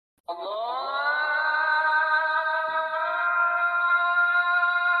Al-Quran,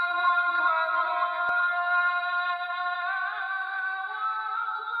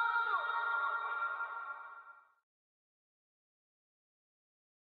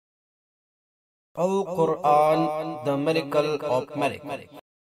 the miracle of miracles.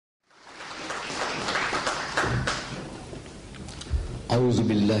 أعوذ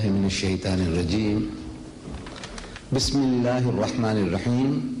بالله من الشيطان الرجيم بسم الله الرحمن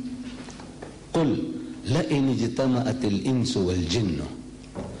الرحيم قل لئن اجتمعت الإنس والجن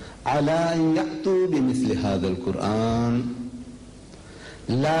على أن يأتوا بمثل هذا القرآن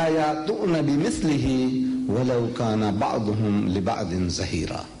لا يأتون بمثله ولو كان بعضهم لبعض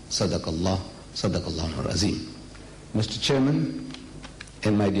زهيرا صدق الله العظيم. Mr. Chairman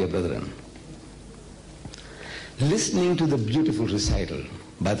and my dear brethren, listening to the beautiful recital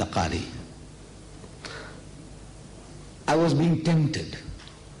by the Qari, I was being tempted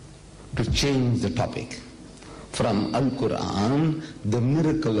to change the topic from Al-Quran, the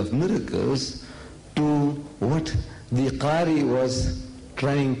miracle of miracles, to what the Qari was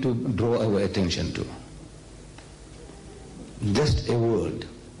trying to draw our attention to. Just a word.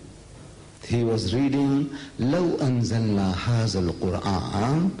 He was reading, لو أنزلنا هذا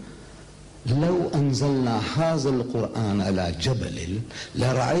القرآن لو أنزلنا هذا القرآن على جبل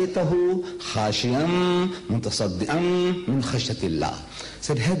لرأيته خاشعا متصدعا من خشية الله.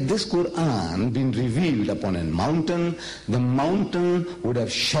 Said, had this Quran been revealed upon a mountain, the mountain would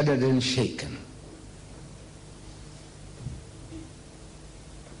have shuddered and shaken.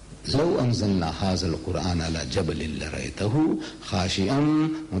 لو أنزلنا هذا القرآن على جبل لرأيته خاشعا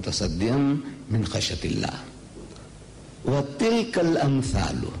متصدعا من خشية الله. وتلك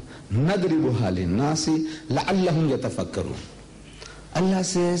الأمثال نضربها للناس لعلهم يتفكرون. Allah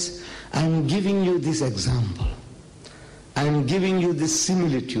says, I'm giving you this example. I'm giving you this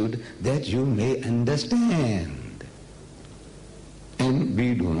similitude that you may understand. And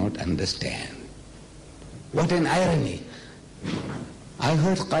we do not understand. What an irony. I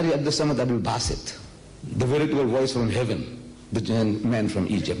heard Qari Abdul Abdul Basit, the veritable voice from heaven, the man from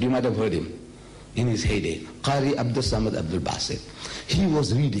Egypt. You might have heard him in his heyday. Qari Abdul Abdul Basit. He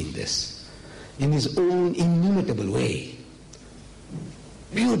was reading this in his own inimitable way,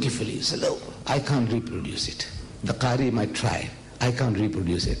 beautifully. So, look, I can't reproduce it. The Qari might try. I can't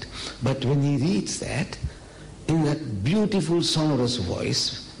reproduce it. But when he reads that, in that beautiful sonorous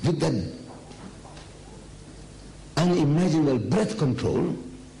voice, with that unimaginable breath control,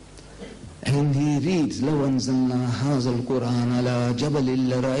 and he reads لو أنزلنا هذا القرآن على جبل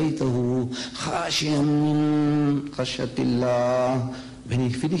لرأيته خاشعا من خشية الله. When he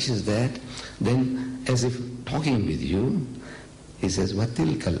finishes that, then as if talking with you, he says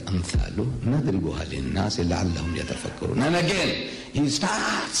وتلك الأمثال نضربها للناس لعلهم يتفكرون. And again he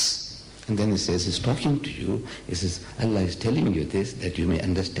starts, and then he says, he's talking to you, he says, Allah is telling you this that you may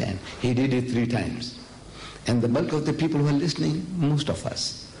understand. He did it 3 times. And the bulk of the people who are listening, most of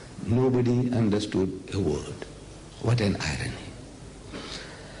us, nobody understood a word. What an irony.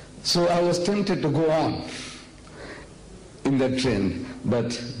 So I was tempted to go on in that trend,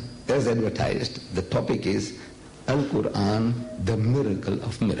 but as advertised, the topic is Al-Quran, the miracle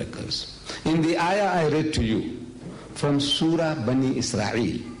of miracles. In the ayah I read to you from Surah Bani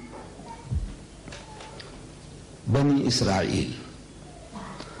Israel. Bani Israel.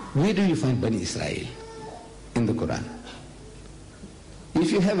 Where do you find Bani Israel in the Quran?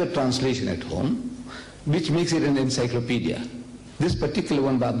 If you have a translation at home, which makes it an encyclopedia, this particular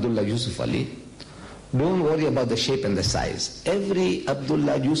one by Abdullah Yusuf Ali, don't worry about the shape and the size. Every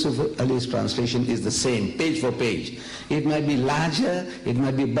Abdullah Yusuf Ali's translation is the same, page for page. It might be larger, it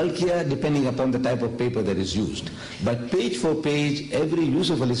might be bulkier, depending upon the type of paper that is used. But page for page, every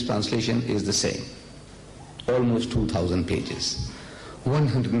Yusuf Ali's translation is the same. Almost 2,000 pages.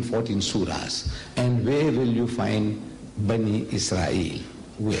 114 surahs. And where will you find Bani Israel?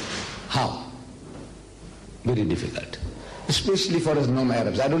 Where? How? Very difficult. Especially for us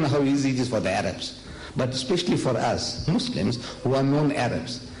non-Arabs. I don't know how easy it is for the Arabs. But especially for us, Muslims, who are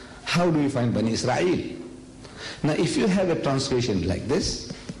non-Arabs. How do you find Bani Israel? Now if you have a translation like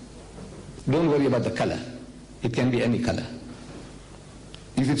this, don't worry about the color. It can be any color.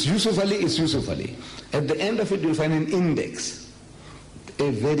 If it's Yusuf Ali, it's Yusuf Ali. At the end of it, you'll find an index. A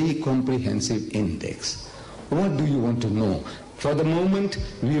very comprehensive index. What do you want to know? For the moment,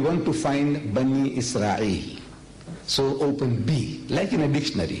 we want to find Bani Israel. So open B, like in a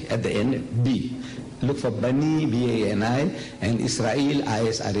dictionary, at the end, B. Look for Bani, B-A-N-I, and Israel,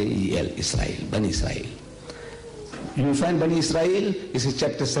 I-S-R-A-E-L, Israel, Bani Israel. You will find Bani Israel, this is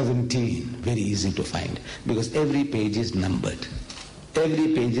chapter 17, very easy to find, because every page is numbered.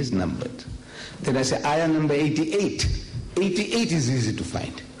 Every page is numbered. Then I say ayah number 88. 88 is easy to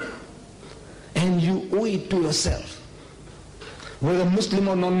find. And you owe it to yourself, whether Muslim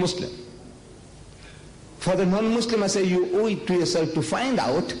or non-Muslim. For the non-Muslim, I say you owe it to yourself to find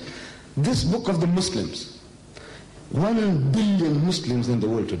out this book of the Muslims. 1 billion Muslims in the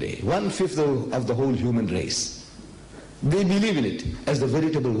world today, 1/5 of the whole human race. They believe in it as the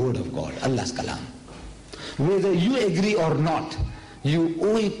veritable word of God, Allah's Kalam. Whether you agree or not, you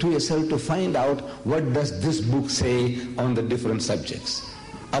owe it to yourself to find out what does this book say on the different subjects.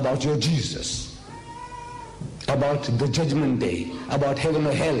 About your Jesus, about the judgment day, about heaven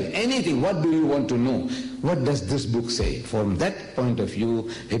or hell, anything. What do you want to know? What does this book say? From that point of view,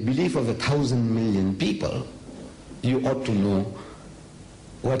 a belief of 1,000 million people, you ought to know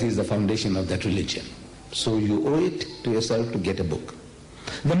what is the foundation of that religion. So you owe it to yourself to get a book.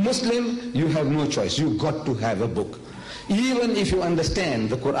 The Muslim, you have no choice. You got to have a book. Even if you understand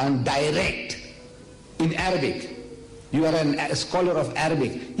the Quran direct in Arabic, you are a scholar of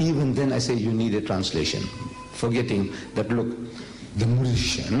Arabic, even then I say you need a translation. Forgetting that, look, the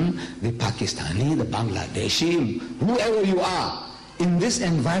Mauritian, the Pakistani, the Bangladeshi, whoever you are, in this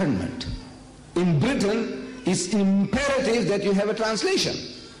environment, in Britain, it's imperative that you have a translation.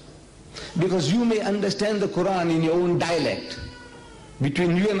 Because you may understand the Quran in your own dialect.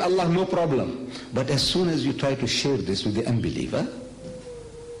 Between you and Allah, no problem. But as soon as you try to share this with the unbeliever,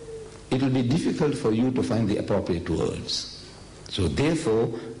 it will be difficult for you to find the appropriate words. So therefore,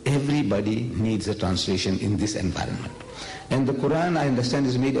 everybody needs a translation in this environment. And the Quran, I understand,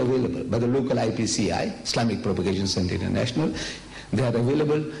 is made available by the local IPCI, Islamic Propagation Centre International. They are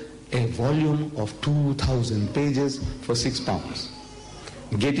available a volume of 2,000 pages for £6.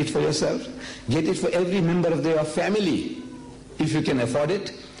 Get it for yourself. Get it for every member of your family, if you can afford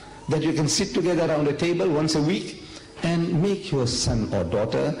it, that you can sit together around a table once a week and make your son or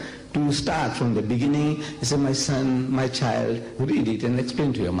daughter to start from the beginning. You say, my son, my child, read it and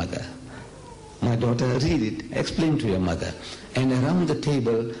explain to your mother. My daughter, read it, explain to your mother. And around the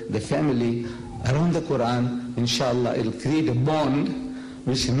table, the family, around the Quran, inshallah, it'll create a bond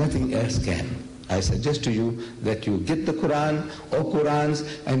which nothing else can. I suggest to you that you get the Quran or Qurans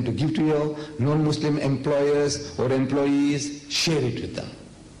and to give to your non-Muslim employers or employees, share it with them.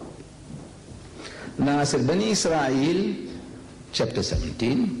 Now I said, Bani Israel, chapter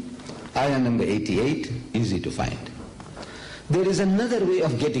 17, ayah number 88, easy to find. There is another way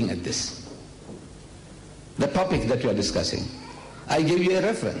of getting at this. The topic that you are discussing. I gave you a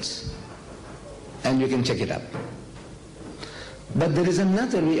reference and you can check it up. But there is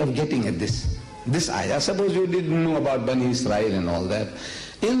another way of getting at this ayah. Suppose you didn't know about Bani Israel and all that.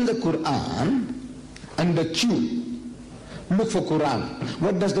 In the Quran, under Q, look for Quran.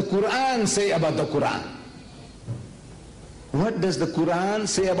 What does the Quran say about the Quran? What does the Quran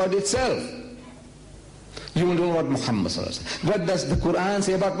say about itself? You want to know about Muhammad. What does the Quran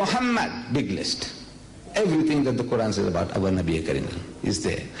say about Muhammad? Big list. Everything that the Quran says about our Nabi Karim is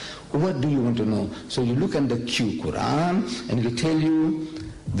there. What do you want to know? So you look under Q, Quran, and it will tell you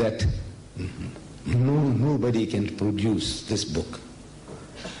that nobody can produce this book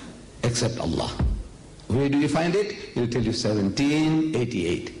except Allah. Where do you find it? It will tell you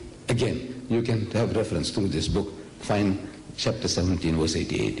 1788. Again, you can have reference to this book. Find chapter 17, verse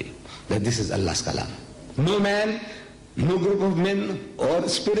 88. That this is Allah's Kalam. No man, no group of men or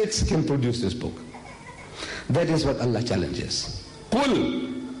spirits can produce this book. That is what Allah challenges.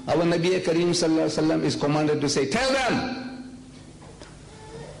 Qul, our Nabi Kareem sallallahu alaihi wasallam is commanded to say, tell them,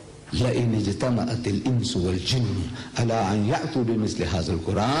 لَإِنِ اجْتَمَعَتِ الْإِنسُ وَالْجِنُّ أَلَا أَنْ يَأْتُوا بِمِثْلِ هَذَا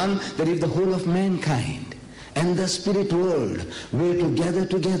الْقُرْآنِ. That if the whole of mankind and the spirit world were to gather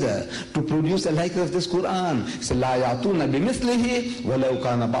together to produce the like of this Quran, so لَا يَعْتُونَ بِمِثْلِهِ وَلَوْ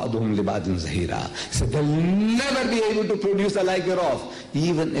كَانَ بَعْضُهُمْ لِبَعْضٍ زَهِيرًا. So they'll never be able to produce the like thereof,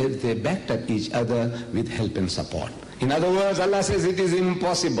 even if they backed up each other with help and support. In other words, Allah says it is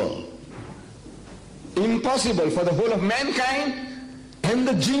impossible. Impossible for the whole of mankind and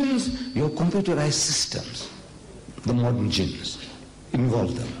the jinns, your computerized systems, the modern jinns,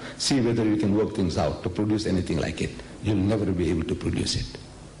 involve them. See whether you can work things out to produce anything like it. You'll never be able to produce it.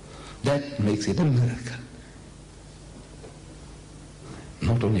 That makes it a miracle.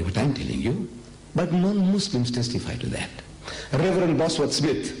 Not only what I'm telling you, but non-Muslims testify to that. Reverend Bosworth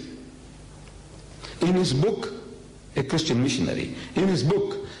Smith, in his book, a Christian missionary, in his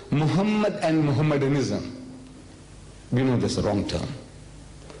book, Muhammad and Mohammedanism, we know that's a wrong term.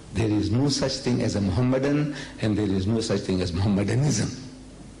 There is no such thing as a Muhammadan and there is no such thing as Mohammedanism.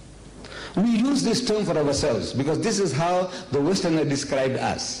 We use this term for ourselves because this is how the Westerner described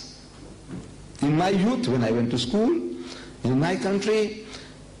us. In my youth, when I went to school, In my country,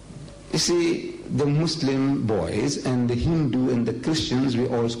 you see, the Muslim boys and the Hindu and the Christians, we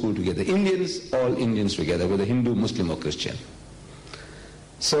all school together. Indians, all Indians together, whether Hindu, Muslim or Christian.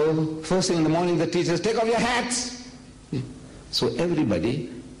 So, first thing in the morning, the teachers, take off your hats. So everybody,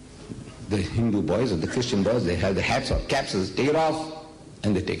 the Hindu boys or the Christian boys, they have the hats or caps, take it off,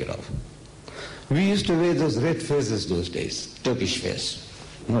 and they take it off. We used to wear those red faces those days, Turkish face,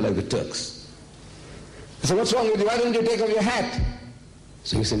 like the Turks. So what's wrong with you? Why don't you take off your hat?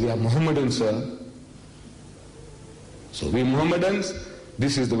 So he said, we are Mohammedans, sir. So we Mohammedans,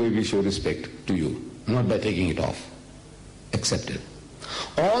 this is the way we show respect to you, not by taking it off. Accepted.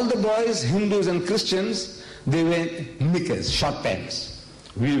 All the boys, Hindus and Christians, they wear knickers, short pants.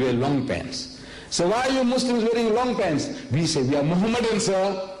 We wear long pants. So why are you Muslims wearing long pants? We say, we are Mohammedans,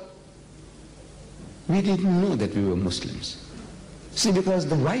 sir. We didn't know that we were Muslims. See, because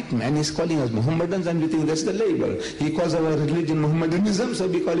the white man is calling us Mohammedans and we think that's the label. He calls our religion Mohammedanism, so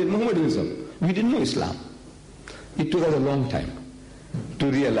we call it Mohammedanism. We didn't know Islam. It took us a long time to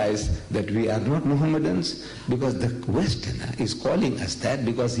realize that we are not Mohammedans, because the Westerner is calling us that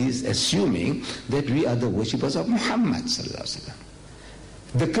because he is assuming that we are the worshippers of Muhammad sallallahu alaihi wasallam.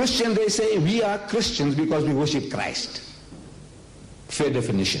 The Christian, they say we are Christians because we worship Christ. Fair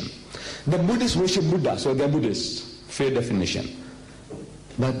definition. The Buddhists worship Buddha, so they are Buddhists. Fair definition.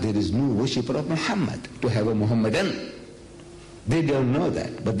 But there is no worshipper of Muhammad to have a Muhammadan. They don't know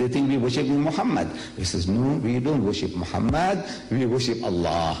that, but they think we worship Muhammad. He says, no, we don't worship Muhammad, we worship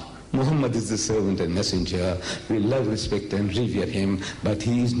Allah. Muhammad is the servant and messenger. We love, respect and revere him, but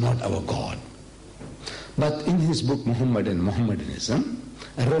he is not our God. But in his book, Muhammad and Mohammedanism,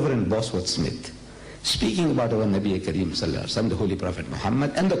 Reverend Bosworth Smith, speaking about our Nabi Kareem Sallallahu Alaihi Wasallam, the Holy Prophet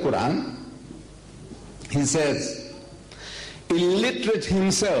Muhammad, and the Quran, he says, illiterate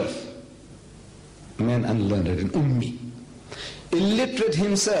himself, man unlearned and ummi, illiterate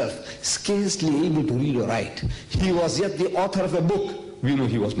himself, scarcely able to read or write, he was yet the author of a book. We know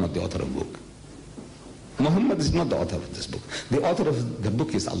he was not the author of a book. Muhammad is not the author of this book. The author of the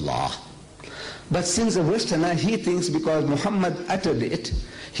book is Allah. But since a Westerner, he thinks because Muhammad uttered it,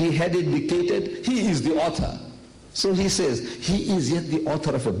 he had it dictated, he is the author. So he says, he is yet the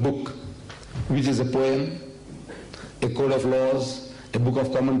author of a book, which is a poem, a code of laws, a book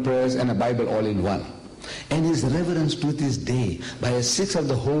of common prayers, and a Bible all in one. And is reverenced to this day by a sixth of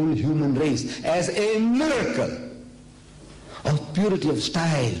the whole human race as a miracle of purity of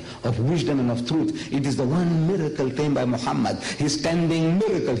style, of wisdom and of truth. It is the one miracle claimed by Muhammad, his standing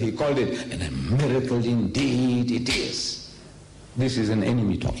miracle, he called it, and a miracle indeed it is. This is an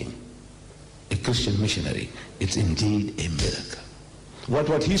enemy talking, a Christian missionary. It's indeed a miracle.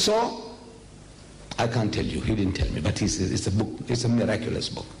 What he saw, I can't tell you, he didn't tell me, but he says it's a book, it's a miraculous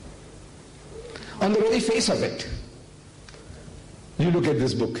book. On the very face of it, you look at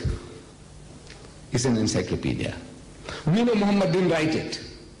this book, it's an encyclopedia. We know Muhammad didn't write it,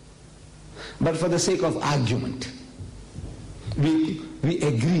 but for the sake of argument, we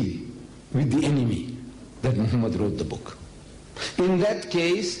agree with the enemy that Muhammad wrote the book. In that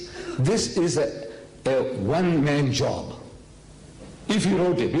case, this is a one-man job. If he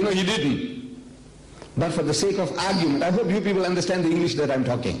wrote it, he didn't. But for the sake of argument, I hope you people understand the English that I'm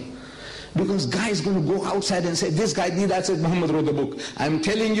talking. Because guy is going to go outside and say, this guy Deedat said Muhammad wrote the book. I'm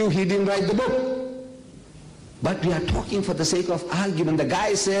telling you, he didn't write the book. But we are talking for the sake of argument. The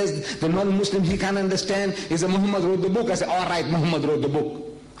guy says, the non-Muslim, he can't understand, he said Muhammad wrote the book. I say, all right, Muhammad wrote the book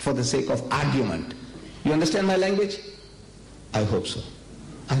for the sake of argument. You understand my language? I hope so.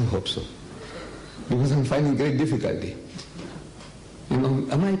 I hope so. Because I'm finding great difficulty.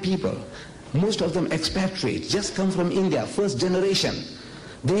 My people, most of them expatriates, just come from India, first generation.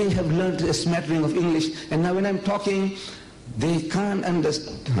 They have learned a smattering of English, and now when I'm talking, they can't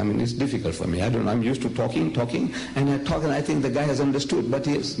understand. It's difficult for me. I don't know. I'm used to talking, and I talk, and I think the guy has understood, but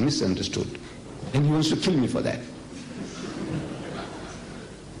he has misunderstood. And he wants to kill me for that.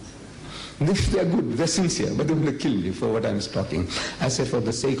 They're good, they're sincere, but they want to kill me for what I'm talking. I said, for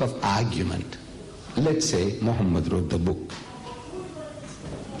the sake of argument, let's say Muhammad wrote the book.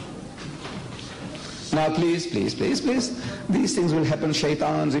 Now please, these things will happen.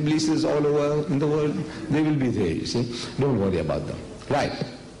 Shaitans, iblises all over in the world, they will be there, you see. Don't worry about them. Right.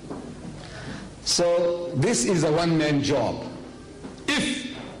 So this is a one-man job,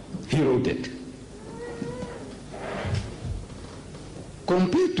 if he wrote it.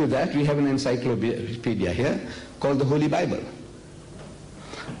 Compared to that, we have an encyclopedia here called the Holy Bible.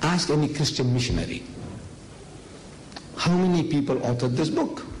 Ask any Christian missionary, how many people authored this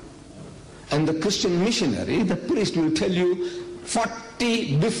book? And the Christian missionary, the priest will tell you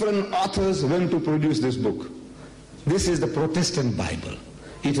 40 different authors went to produce this book. This is the Protestant Bible.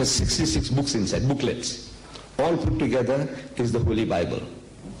 It has 66 books inside, booklets. All put together is the Holy Bible.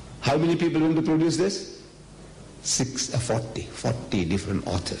 How many people want to produce this? 40 different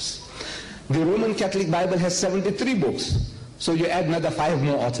authors. The Roman Catholic Bible has 73 books. So you add another 5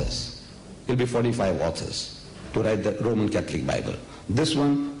 more authors. It'll be 45 authors to write the Roman Catholic Bible. This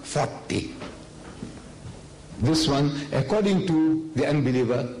one, 40. This one, according to the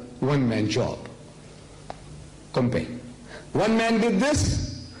unbeliever, one-man job. Compare. One man did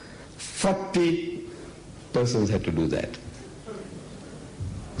this, 40 persons had to do that.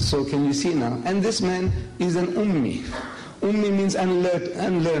 So can you see now? And this man is an ummi. Ummi means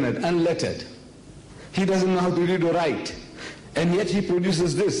unlearned, unlettered. He doesn't know how to read or write. And yet he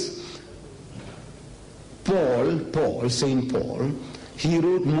produces this. Saint Paul, he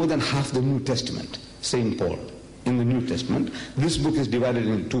wrote more than half the New Testament. Saint Paul, in the New Testament. This book is divided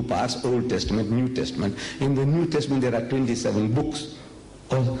into 2 parts, Old Testament, New Testament. In the New Testament there are 27 books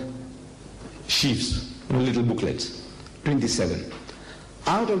of sheaves, little booklets. 27.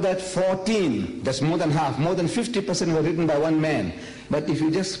 Out of that 14, that's more than half, more than 50% were written by one man. But if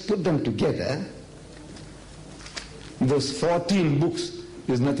you just put them together, those 14 books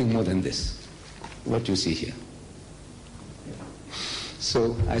is nothing more than this, what you see here.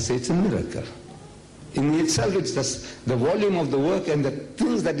 So I say it's a miracle. In itself, it's the volume of the work and the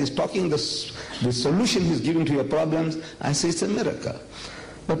things that is talking, the solution he's giving to your problems. I say it's a miracle.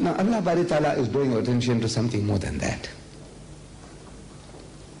 But now Allah Bari Ta'ala is drawing attention to something more than that.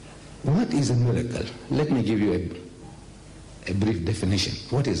 What is a miracle? Let me give you a brief definition.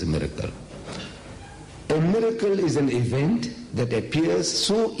 What is a miracle? A miracle is an event that appears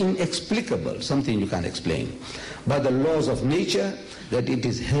so inexplicable, something you can't explain, by the laws of nature that it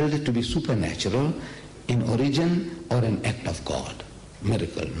is held to be supernatural in origin or an act of God.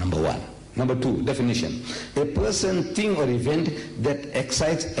 Miracle, number 1. Number 2, definition. A person, thing or event that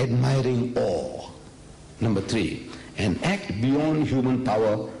excites admiring awe. Number 3, an act beyond human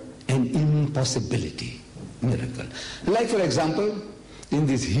power and impossibility. Miracle. Like for example, in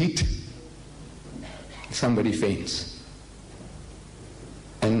this heat, somebody faints.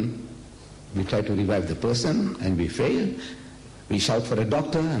 And we try to revive the person and we fail. We shout for a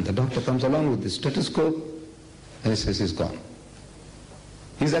doctor and the doctor comes along with the stethoscope and he says he's gone.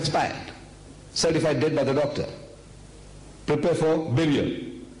 He's expired. Certified dead by the doctor. Prepare for burial.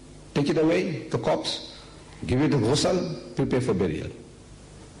 Take it away, the corpse. Give it a ghusl, prepare for burial.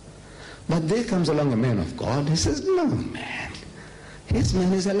 But there comes along a man of God. He says, no man, his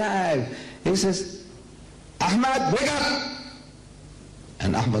man is alive. He says, Ahmad, wake up!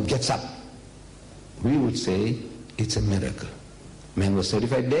 And Ahmad gets up. We would say it's a miracle. Man was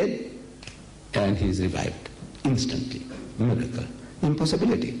certified dead and he is revived instantly. Miracle.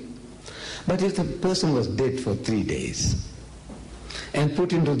 Impossibility. But if the person was dead for 3 days and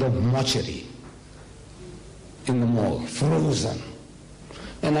put into the mortuary in the morgue, frozen,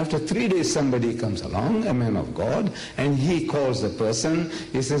 and after 3 days somebody comes along, a man of God, and he calls the person,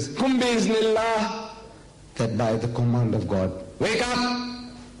 he says, Kum bi-iznillah, that by the command of God, wake up!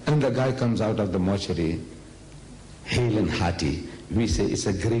 And the guy comes out of the mortuary, hale and hearty. We say it's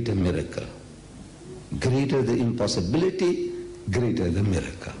a greater miracle. Greater the impossibility, greater the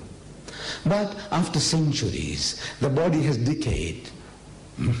miracle. But after centuries, the body has decayed,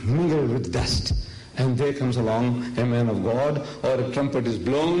 mingled with dust, and there comes along a man of God, or a trumpet is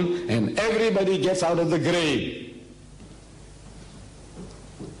blown, and everybody gets out of the grave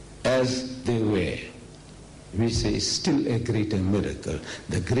as they were. We say still a greater miracle.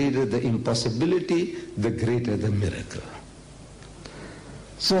 The greater the impossibility, the greater the miracle.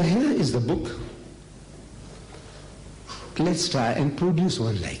 So here is the book. Let's try and produce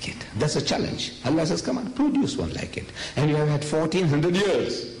one like it. That's a challenge. Allah says, come on, produce one like it. And you have had 1400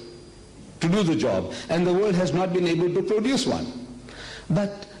 years to do the job, and the world has not been able to produce one.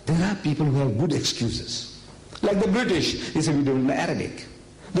 But there are people who have good excuses. Like the British, they say we don't know Arabic.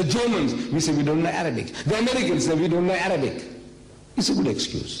 The Germans, we say we don't know Arabic. The Americans say we don't know Arabic. It's a good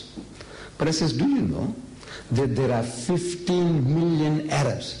excuse. But I says, do you know that there are 15 million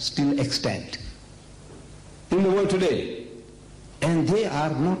Arabs still extant in the world today? And they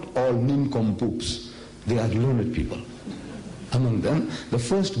are not all nincompoops. They are learned people. Among them, the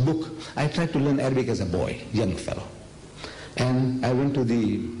first book, I tried to learn Arabic as a boy, young fellow. And I went to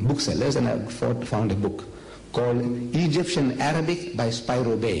the booksellers and I found a book called Egyptian Arabic by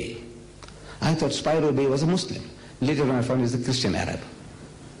Spiro Bey. I thought Spiro Bey was a Muslim. Later on I found he's a Christian Arab.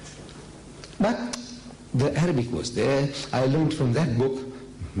 But the Arabic was there. I learned from that book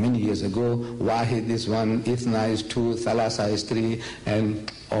many years ago, Wahid is 1, Ithna is 2, Thalasa is 3,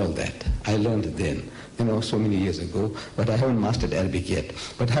 and all that. I learned then. so many years ago, but I haven't mastered Arabic yet.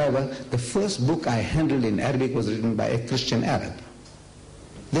 But however, the first book I handled in Arabic was written by a Christian Arab.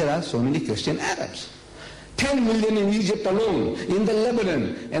 There are so many Christian Arabs. 10 million in Egypt alone, in the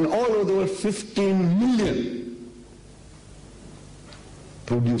Lebanon, and all over the world, 15 million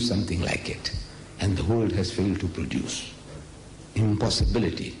produce something like it. And the world has failed to produce.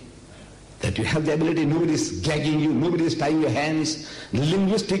 Impossibility. That you have the ability, nobody is gagging you, nobody is tying your hands.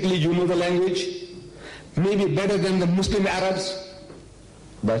 Linguistically, you know the language. Maybe better than the Muslim Arabs.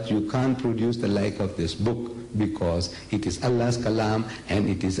 But you can't produce the like of this book because it is Allah's kalam and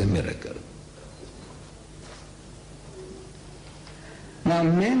it is a miracle. Now,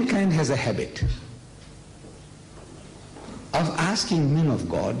 mankind has a habit of asking men of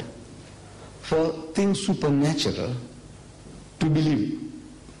God for things supernatural to believe,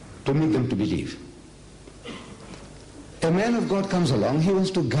 to make them to believe. A man of God comes along, he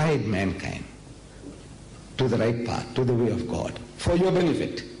wants to guide mankind to the right path, to the way of God, for your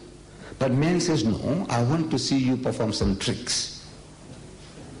benefit. But man says, no, I want to see you perform some tricks.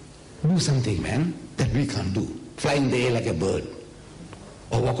 Do something, man, that we can't do. Fly in the air like a bird,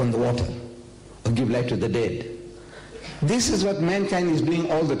 or walk on the water, or give life to the dead. This is what mankind is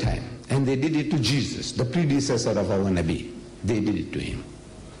doing all the time. And they did it to Jesus, the predecessor of our Nabi. They did it to him.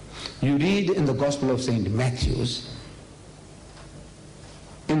 You read in the Gospel of St. Matthew's,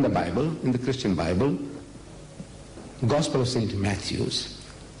 in the Bible, in the Christian Bible, Gospel of St. Matthew's,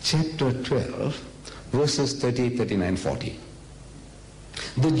 chapter 12, verses 38, 39, 40.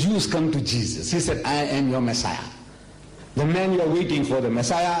 The Jews come to Jesus. He said, I am your Messiah. The man you are waiting for, the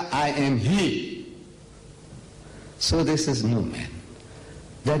Messiah, I am he. So they says, no man,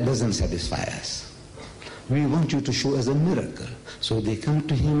 that doesn't satisfy us. We want you to show us a miracle. So they come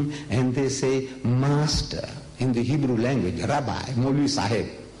to him and they say, Master, in the Hebrew language, Rabbi, Maulvi Sahib,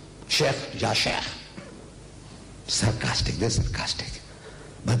 Sheikh, Ya Sheikh. Sarcastic, they're sarcastic.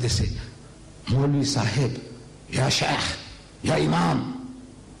 But they say, Maulvi Sahib, Ya Sheikh, Ya Imam.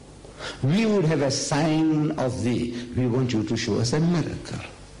 We would have a sign of thee. We want you to show us a miracle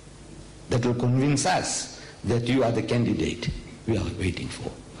that will convince us that you are the candidate we are waiting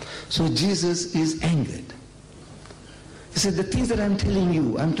for. So Jesus is angered. He said, the things that I'm telling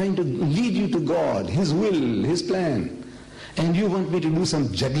you, I'm trying to lead you to God, His will, His plan. And you want me to do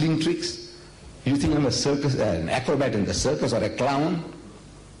some juggling tricks? You think I'm a circus, an acrobat in the circus or a clown?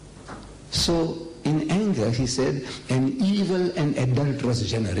 So in anger, he said, an evil and adulterous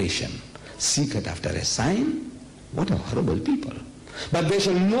generation seeketh after a sign. What a horrible people. But there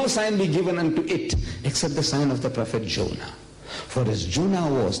shall no sign be given unto it except the sign of the prophet Jonah. For as Jonah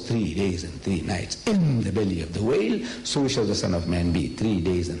was 3 days and 3 nights in the belly of the whale, so shall the Son of Man be 3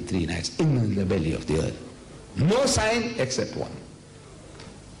 days and 3 nights in the belly of the earth. No sign except one.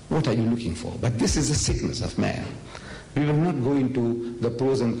 What are you looking for? But this is the sickness of man. We will not go into the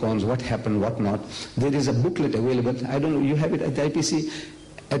pros and cons, what happened, what not. There is a booklet available. I don't know, you have it at the IPC,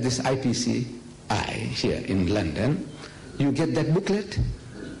 at this IPCI here in London. You get that booklet.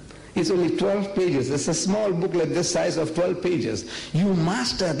 It's only 12 pages. It's a small booklet this size of 12 pages. You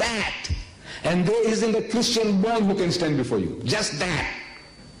master that. And there isn't a Christian born who can stand before you. Just that.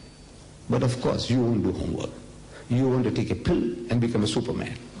 But of course, you won't do homework. You want to take a pill and become a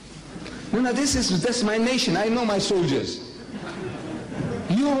Superman. No, that's my nation. I know my soldiers.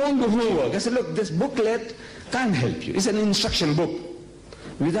 You won't do homework. I said, look, this booklet can't help you. It's an instruction book.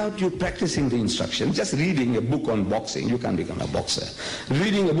 Without you practicing the instruction, just reading a book on boxing, you can't become a boxer.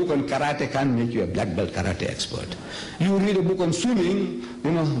 Reading a book on karate can't make you a black belt karate expert. You read a book on swimming,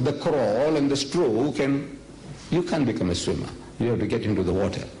 the crawl and the stroke, and you can't become a swimmer. You have to get into the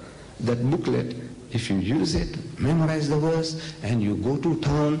water. That booklet, if you use it, memorize the verse, and you go to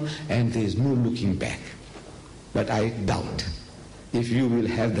town, and there is no looking back. But I doubt if you will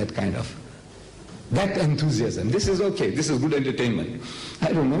have that kind of that enthusiasm. This is okay. This is good entertainment.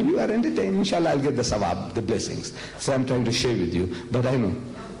 I don't know. You are entertained. Inshallah, I'll get the sawab, the blessings. So I'm trying to share with you. But I know,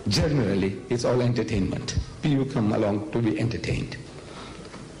 generally, it's all entertainment. You come along to be entertained.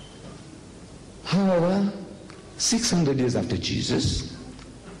 However, 600 years after Jesus,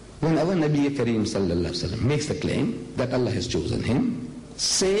 when our Nabi Kareem sallallahu alaihi wasallam makes the claim that Allah has chosen him,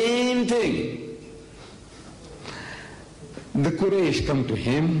 same thing. The Quraysh come to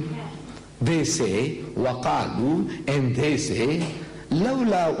him. They say, وَقَالُوا, and they say,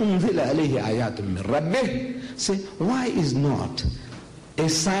 لَوْلَا أُنزِلَ عَلَيْهِ آيَاتٌ مِّن رَبِّهِ. Say, why is not a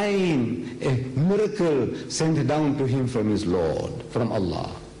sign, a miracle sent down to him from his Lord, from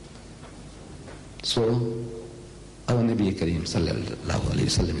Allah? So, our Nabi Kareem sallallahu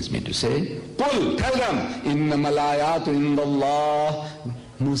alayhi wa sallam is made to say, قُلْ, tell them, إِنَّمَا الْآيَاتُ عِنْدَ اللَّهِ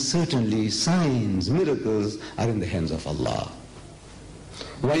most certainly signs, miracles are in the hands of Allah.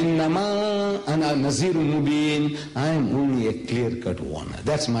 وَإِنَّمَا أَنَا نَذِيرٌ مُبِينٌ. I am only a clear-cut warner.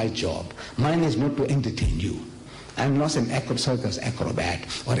 That's my job. Mine is not to entertain you. I am not an circus acrobat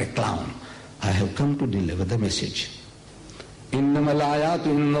or a clown. I have come to deliver the message. إِنَّمَا الْآيَاتُ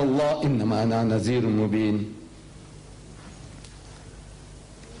إِنَّ اللَّهِ إِنَّمَا أَنَا نَذِيرٌ مُبِينٌ.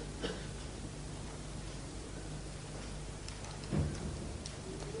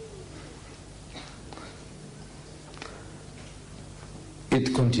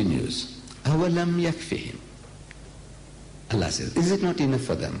 It continues. أَوَلَمْ يَكْفِهِمْ. Allah says, is it not enough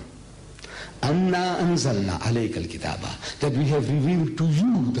for them? أَنَّا أَنزَلْنَا عَلَيْكَ الْكِتَابَ. That we have revealed to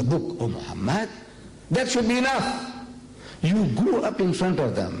you the book, O Muhammad. That should be enough. You go up in front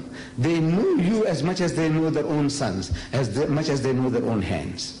of them. They know you as much as they know their own sons, much as they know their own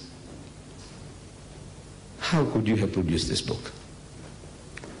hands. How could you have produced this book?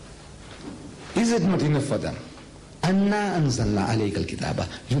 Is it not enough for them? أَنَّا أَنزَلْنَا عَلَيْكَ الْكِتَابَ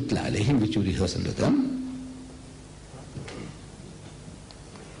يُتْلَى عَلَيْهِمْ, which you rehearse unto them.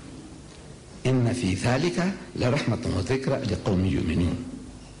 إِنَّ فِي ذَلِكَ لَرَحْمَةٌ وَذِكْرَى لِقَوْمٍ يُؤْمِنُونَ.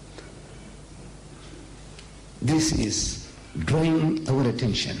 This is drawing our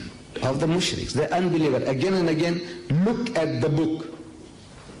attention of the mushriks, the unbeliever. Again and again, look at the book.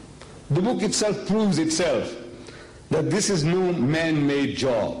 The book itself proves itself that this is no man-made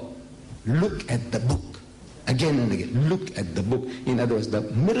job. Look at the book. Again and again, look at the book. In other words, the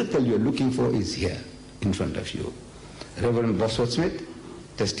miracle you're looking for is here in front of you. Reverend Bosworth Smith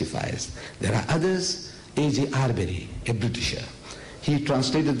testifies. There are others. A.J. Arbery, a Britisher, he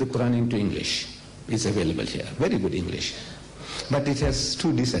translated the Quran into English. It's available here. Very good English. But it has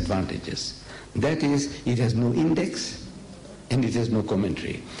two disadvantages. That is, it has no index and it has no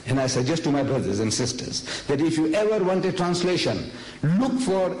commentary. And I suggest to my brothers and sisters that if you ever want a translation, look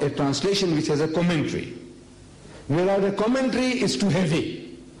for a translation which has a commentary. Without a commentary, it's too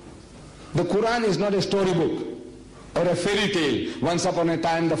heavy. The Quran is not a storybook or a fairy tale. Once upon a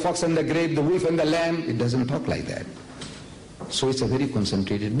time, the fox and the grape, the wolf and the lamb. It doesn't talk like that. So it's a very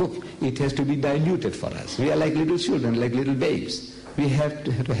concentrated book. It has to be diluted for us. We are like little children, like little babes. We have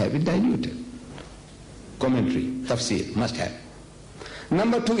to have it diluted. Commentary, tafsir, must have.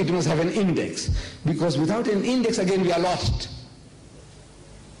 Number two, it must have an index. Because without an index, again, we are lost.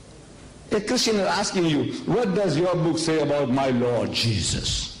 A Christian is asking you, what does your book say about my Lord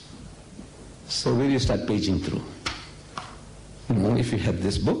Jesus? So where do you start paging through? You know, if you have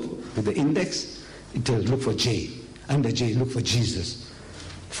this book with the index, it tells look for J. Under J, look for Jesus.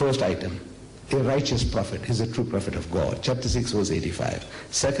 First item, a righteous prophet is a true prophet of God. Chapter 6, verse 85.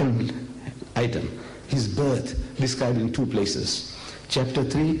 Second item, his birth described in two places. Chapter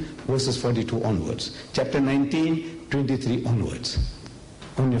 3, verses 42 onwards. Chapter 19, 23 onwards.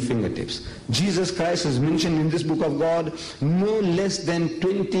 On your fingertips. Jesus Christ is mentioned in this book of God no less than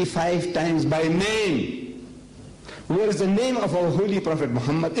 25 times by name. Whereas the name of our holy prophet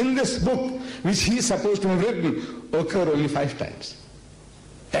Muhammad in this book, which he is supposed to have written, occur only 5 times.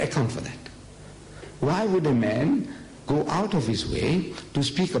 Account for that. Why would a man go out of his way to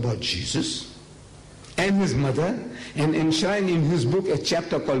speak about Jesus and his mother and enshrine in his book a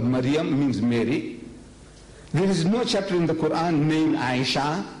chapter called Maryam, means Mary? There is no chapter in the Quran named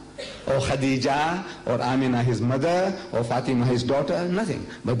Aisha or Khadija or Amina, his mother, or Fatima, his daughter, nothing.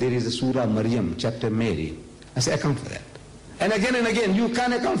 But there is a Surah Maryam, chapter Mary. I say account for that. And again, you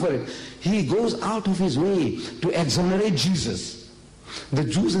can't account for it. He goes out of his way to exonerate Jesus. The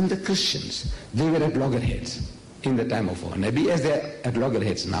Jews and the Christians, they were at loggerheads in the time of our Nabi, as they are at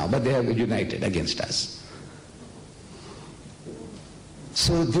loggerheads now, but they have united against us.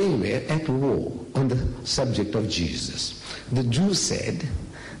 So they were at war on the subject of Jesus. The Jews said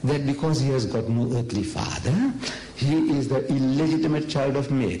that because he has got no earthly father, he is the illegitimate child of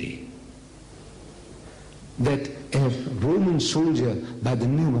Mary. That a Roman soldier by the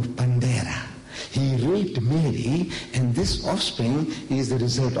name of Pandera, he raped Mary, and this offspring is the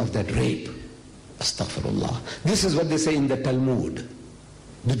result of that rape. Astaghfirullah. This is what they say in the Talmud,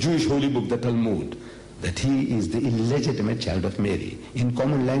 the Jewish holy book, the Talmud, that he is the illegitimate child of Mary. In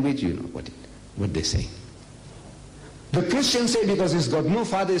common language, you know what they say. The Christians say because he's got no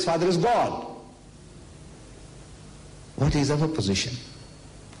father, his father is God. What is our position?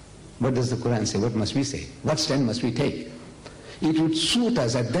 What does the Quran say? What must we say? What stand must we take? It would suit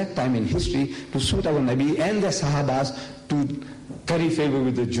us at that time in history to suit our Nabi and the Sahabas to curry favor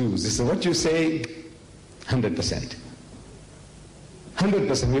with the Jews. This is what you say, 100%.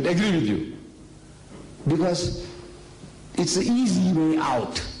 100%, we'd agree with you. Because it's the easy way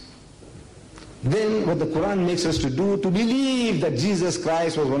out. Then what the Quran makes us to do, to believe that Jesus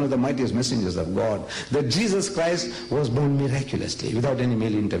Christ was one of the mightiest messengers of God, that Jesus Christ was born miraculously without any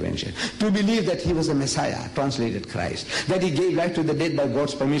male intervention, to believe that he was a Messiah, translated Christ, that he gave life to the dead by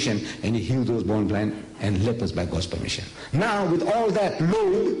God's permission, and he healed those born blind and lepers by God's permission. Now with all that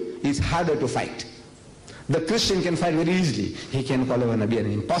load, it's harder to fight. The Christian can fight very easily. He can call our Nabi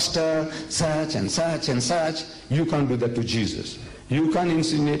an imposter, such and such and such. You can't do that to Jesus. You can't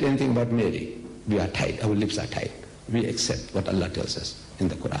insinuate anything about Mary. We are tied, our lips are tied. We accept what Allah tells us in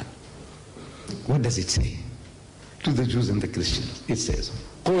the Quran. What does it say to the Jews and the Christians? It says,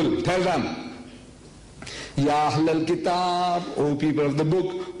 Qul, tell them, Ya Ahlal Kitab, O people of the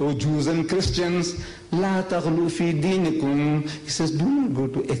book, O Jews and Christians, La taghlu fi dinikum. He says, do not go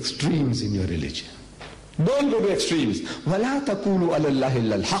to extremes in your religion. Don't go to extremes. وَلَا تَقُولُوا عَلَى اللَّهِ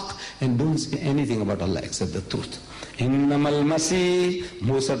إِلَّا الْحَقِّ. And don't say anything about Allah except the truth. إِنَّمَا الْمَسِيحِ,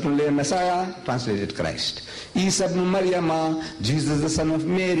 most certainly Messiah, translated Christ. Isa ibn Maryam, Jesus the son of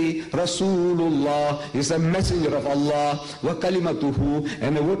Mary, Rasulullah, is a messenger of Allah, وَكَلِمَتُهُ,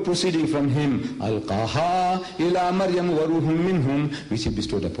 and a word proceeding from him, أَلْقَاهَا إِلَى مَرْيَمُ وَرُوحٌ مِّنْهُمْ, which he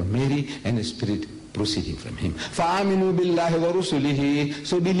bestowed upon Mary, and a spirit proceeding from him. فَآمِنُوا بِاللَّهِ وَرُسُلِهِ.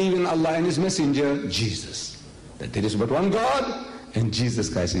 So believe in Allah and his messenger, Jesus. That there is but one God, and Jesus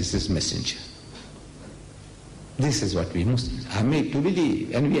Christ is his messenger. This is what we Muslims are made to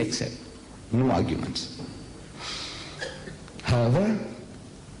believe, and we accept. No arguments. However,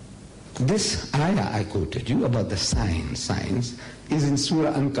 this ayah I quoted you about the signs is in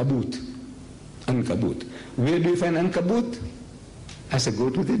Surah Ankabut. Ankabut. Where do you find Ankabut? I said, go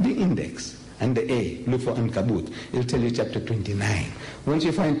to the index. And the A, look for Ankabut. It'll tell you chapter 29. Once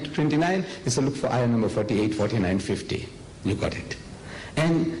you find 29, it's a look for ayah number 48, 49, 50. You got it.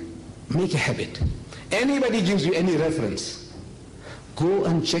 And make a habit. Anybody gives you any reference, go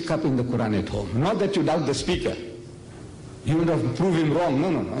and check up in the Quran at home. Not that you doubt the speaker. You would have proved him wrong.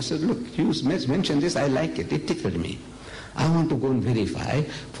 No. I said, look, you mentioned this, I like it. It tickled me. I want to go and verify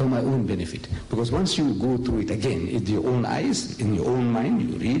for my own benefit. Because once you go through it again, with your own eyes, in your own mind,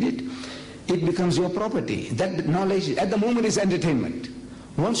 you read it, it becomes your property. That knowledge at the moment is entertainment.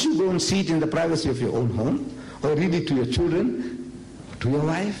 Once you go and see it in the privacy of your own home, or read it to your children, to your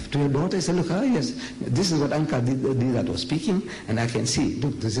wife, to your daughter, say, look, yes, this is what Ahmad Deedat was speaking, and I can see,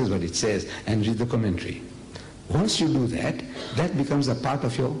 look, this is what it says, and read the commentary. Once you do that, that becomes a part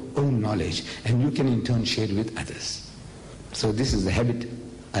of your own knowledge, and you can in turn share it with others. So this is the habit,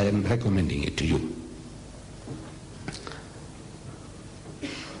 I am recommending it to you.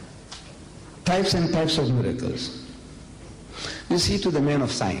 Types and types of miracles. You see, to the man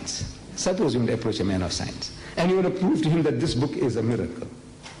of science, suppose you want to approach a man of science, and you want to prove to him that this book is a miracle.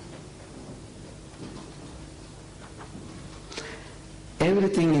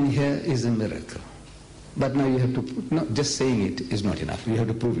 Everything in here is a miracle. But now you have to, not just saying it is not enough. You have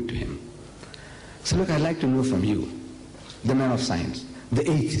to prove it to him. So look, I'd like to know from you, the man of science, the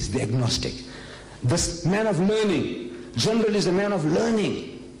atheist, the agnostic, the man of learning. General is a man of learning.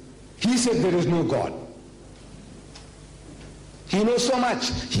 He said there is no God. He knows so much.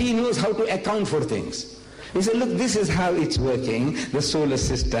 He knows how to account for things. He said, look, this is how it's working, the solar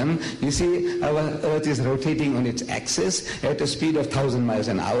system. You see, our Earth is rotating on its axis at a speed of 1,000 miles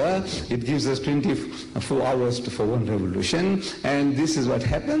an hour. It gives us 24 hours for one revolution. And this is what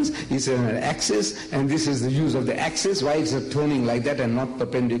happens. It's on an axis, and this is the use of the axis, why it's turning like that and not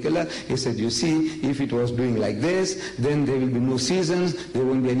perpendicular. He said, you see, if it was doing like this, then there will be no seasons, there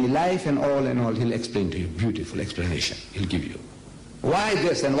won't be any life, and all. He'll explain to you. Beautiful explanation he'll give you. Why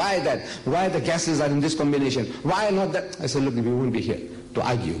this and why that? Why the gases are in this combination? Why not that? I said, look, we won't be here to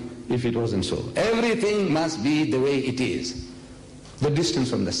argue if it wasn't so. Everything must be the way it is. The distance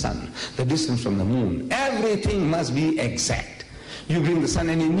from the sun, the distance from the moon, everything must be exact. You bring the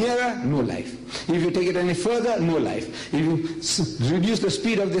sun any nearer, no life. If you take it any further, no life. If you reduce the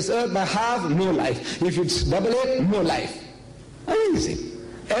speed of this earth by half, no life. If you double it, no life. Amazing.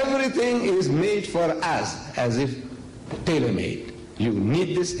 Everything is made for us as if tailor-made. You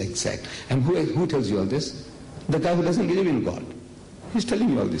need this exact. And who tells you all this? The guy who doesn't believe in God. He's telling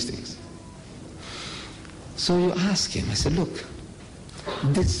you all these things. So you ask him, I said, look,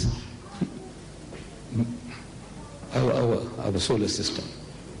 this, our solar system,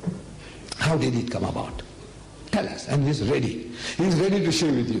 how did it come about? Tell us. And he's ready. He's ready to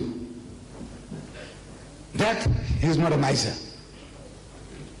share with you. That he's not a miser.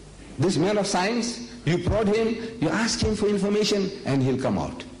 This man of science, you prod him, you ask him for information, and he'll come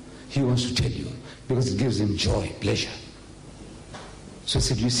out. He wants to tell you, because it gives him joy, pleasure. So he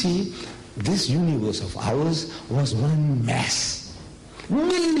said, you see, this universe of ours was one mass.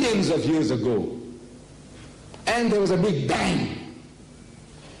 Millions of years ago. And there was a big bang.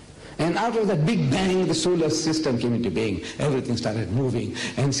 And out of that big bang, the solar system came into being. Everything started moving.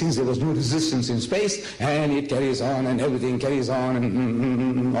 And since there was no resistance in space, and it carries on, and everything carries on,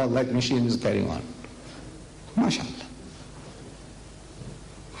 and all that machine is carrying on. MashaAllah.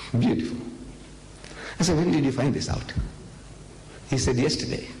 Beautiful. I said, when did you find this out? He said,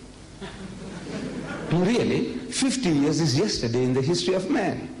 yesterday. No, really, 50 years is yesterday in the history of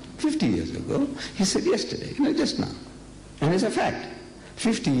man. 50 years ago, he said yesterday, just now. And it's a fact.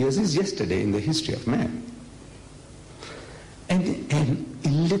 50 years is yesterday in the history of man. And an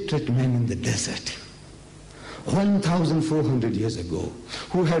illiterate man in the desert, 1,400 years ago,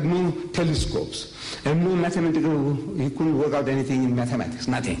 who had no telescopes and no mathematical, he couldn't work out anything in mathematics,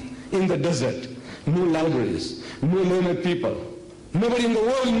 nothing. In the desert, no libraries, no learned people. Nobody in the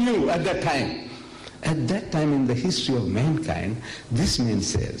world knew at that time. At that time in the history of mankind, this man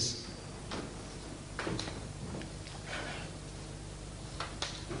says,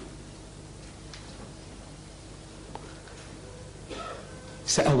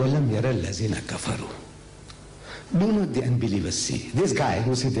 سَأَوَلَمْ يَرَى الَّذِينَ كَفَرُوا. Do not the unbelievers see? This guy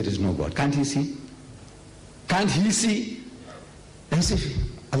who said there is no God, can't he see? Can't he see? As if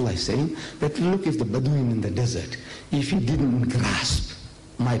Allah is saying that look, if the Bedouin in the desert, if he didn't grasp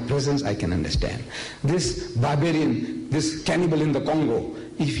my presence, I can understand. This barbarian, this cannibal in the Congo,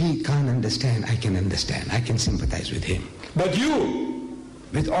 if he can't understand, I can understand. I can sympathize with him. But you,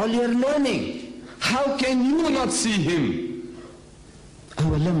 with all your learning, how can you not see him?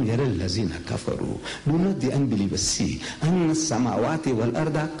 أَوَلَمْ يَرَى الَّذِينَ كَفَرُوا. Do not the unbelievers see أَنَّ السَّمَاوَاتِ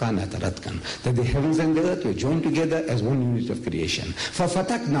وَالْأَرْضَ كَانَتْ رَتْقًا, that the heavens and the earth were joined together as one unit of creation.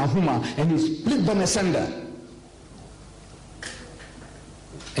 فَفَتَقْنَاهُمَا, and he split them asunder.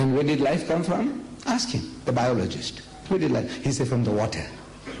 And where did life come from? Ask him, the biologist. Where did life? He said from the water.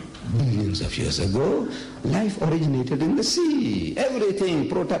 Billions of years ago, life originated in the sea. Everything,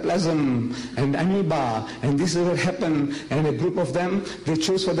 protoplasm and amoeba, and this is what happened. And a group of them, they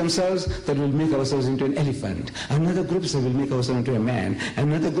chose for themselves that we'll make ourselves into an elephant. Another group said we'll make ourselves into a man.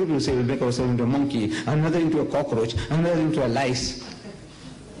 Another group will say we'll make ourselves into a monkey. Another into a cockroach. Another into a lice.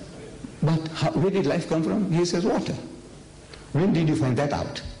 But where did life come from? He says water. When did you find that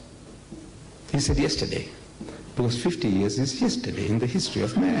out? He said yesterday. Because 50 years is yesterday in the history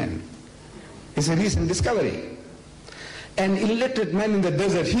of man. It's a recent discovery. An illiterate man in the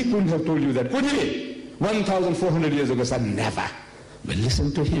desert, he couldn't have told you that, could he? 1,400 years ago said never. But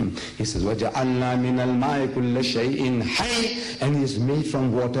listen to him. He says, وَجَعَلْنَا مِنَ الْمَاءِ كُلَّ شَيْءٍ حَيٍّ, and he has made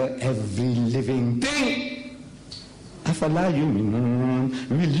from water every living thing. أَفَلَا يُؤْمِنُونَ.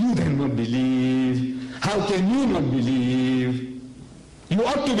 Will you then not believe? How can you not believe? You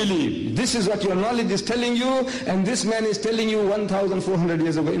ought to believe. This is what your knowledge is telling you, and this man is telling you 1,400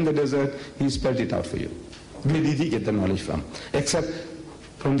 years ago in the desert, he spelled it out for you. Where did he get the knowledge from? Except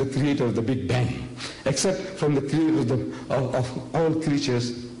from the creator of the Big Bang. Except from the creator of all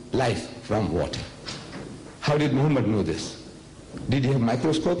creatures, life from water. How did Muhammad know this? Did he have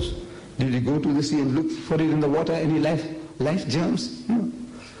microscopes? Did he go to the sea and look for it in the water, any life germs? No.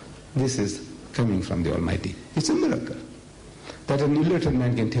 This is coming from the Almighty. It's a miracle that an illiterate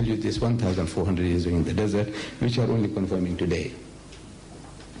man can tell you this 1,400 years ago in the desert, which are only confirming today.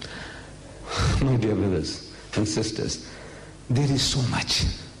 My dear brothers and sisters, there is so much.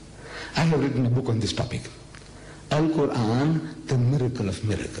 I have written a book on this topic. Al-Quran, the miracle of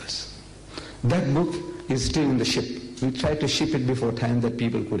miracles. That book is still in the ship. We tried to ship it before time that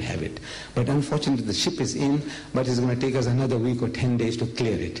people could have it. But unfortunately the ship is in, but it's going to take us another week or 10 days to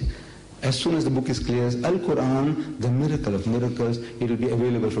clear it. As soon as the book is clear, Al-Quran, the miracle of miracles, it will be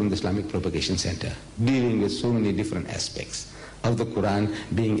available from the Islamic Propagation Centre, dealing with so many different aspects of the Quran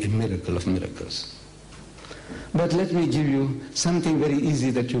being a miracle of miracles. But let me give you something very easy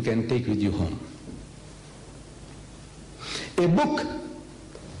that you can take with you home. A book,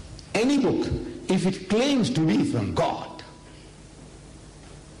 any book, if it claims to be from God,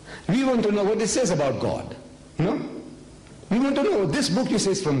 we want to know what it says about God, no? We want to know, this book you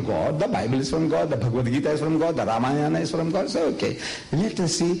say is from God, the Bible is from God, the Bhagavad Gita is from God, the Ramayana is from God. So okay, let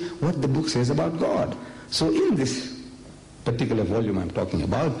us see what the book says about God. So in this particular volume I'm talking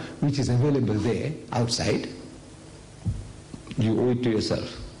about, which is available there, outside, you owe it to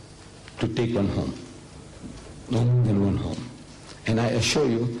yourself to take one home. No more than one home. And I assure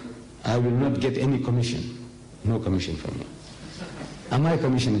you, I will not get any commission. No commission from you. And my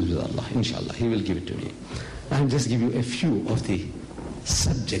commission is with Allah, inshallah. He will give it to me. I'll just give you a few of the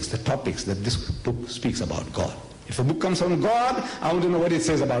subjects, the topics that this book speaks about God. If a book comes from God, I want to know what it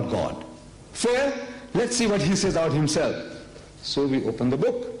says about God. Fair? Let's see what he says about himself. So we open the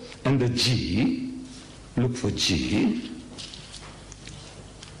book, and the G Look for G.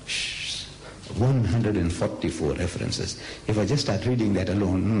 144 references. If I just start reading that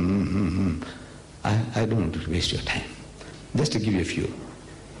alone, I don't want to waste your time. Just to give you a few.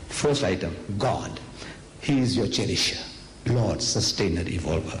 First item, God. He is your cherisher, Lord, sustainer,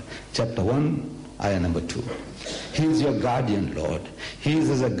 evolver. Chapter 1, ayah number 2. He is your guardian, Lord. He is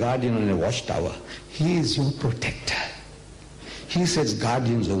as a guardian on a watchtower. He is your protector. He sets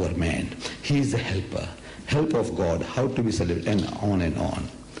guardians over man. He is the helper of God, how to be celebrated, and on and on.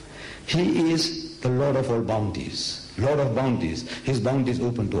 He is the Lord of all bounties, Lord of bounties. His bounty is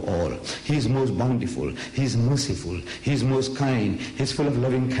open to all. He is most bountiful. He is merciful. He is most kind. He is full of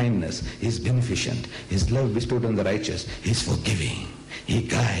loving kindness. He is beneficent. His love bestowed on the righteous. He is forgiving. He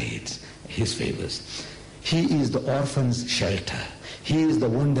guides. His favors. He is the orphan's shelter. He is the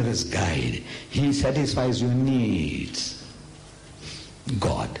wanderer's guide. He satisfies your needs.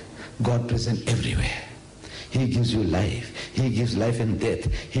 God present everywhere. He gives you life. He gives life and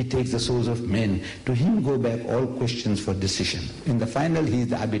death. He takes the souls of men. To him go back all questions for decision. In the final, he is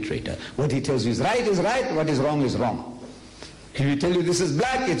the arbitrator. What he tells you is right, what is wrong. If he tell you this is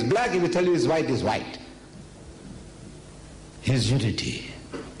black, it's black. If he tell you it's white. His unity,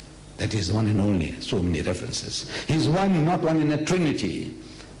 that is one and only, so many references. He's one, not one in a trinity.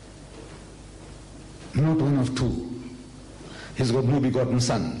 Not one of two. He's got no begotten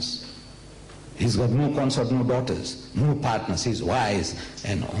sons. He's got no consort, no daughters, no partners. He's wise,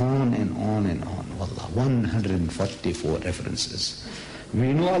 and on and on and on. Wallah, 144 references.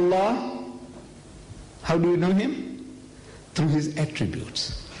 We know Allah. How do we know Him? Through His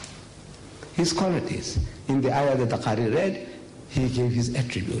attributes, His qualities. In the ayah that the Qari read, He gave His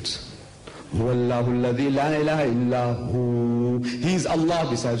attributes. Huwallahu alladhi la ilaha illahu. He is Allah,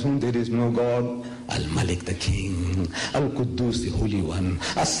 besides whom there is no God. Al-Malik, the King. Al-Quddus, the Holy One.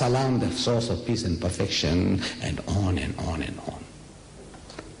 As-Salaam, the source of peace and perfection. And on and on and on.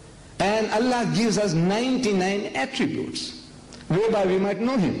 And Allah gives us 99 attributes whereby we might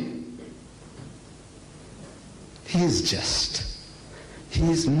know Him. He is just. He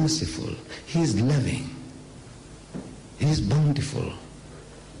is merciful. He is loving. He is bountiful.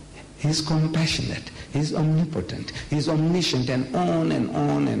 He is compassionate. He is omnipotent. He is omniscient, and on and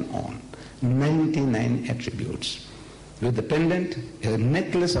on and on. 99 attributes. With the pendant, a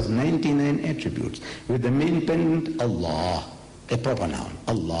necklace of 99 attributes. With the main pendant, Allah, a proper noun,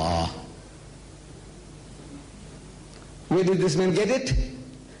 Allah. Where did this man get it?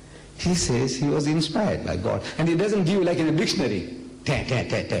 He says he was inspired by God. And he doesn't give you like in a dictionary.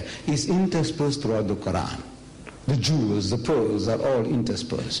 It's interspersed throughout the Quran. The jewels, the pearls are all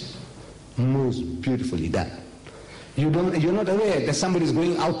interspersed. Most beautifully done. You're not aware that somebody is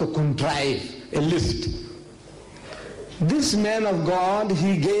going out to contrive a list. This man of God,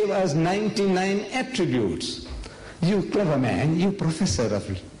 he gave us 99 attributes. You clever man, you professor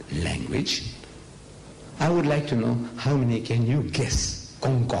of language, I would like to know how many can you guess,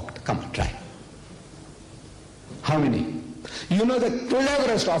 concoct. Come on, try. How many? You know the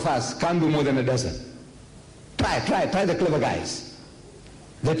cleverest of us can't do more than a dozen. Try the clever guys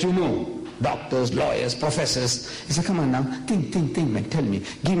that you know. Doctors, lawyers, professors. He said, come on now, think, man, tell me.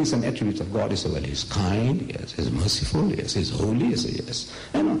 Give me some attributes of God. He said, well, He's kind, yes, He's merciful, yes, He's holy, yes, yes.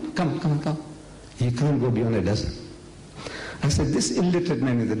 I know, come. He can't go beyond a dozen. I said, this illiterate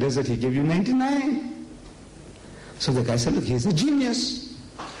man in the desert, he gave you 99. So the guy said, look, he's a genius.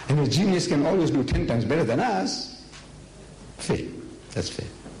 And a genius can always do 10 times better than us. Fair, that's fair.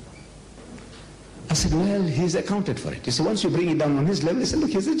 I said, well, he's accounted for it. He said, once you bring it down on his level, he said, look,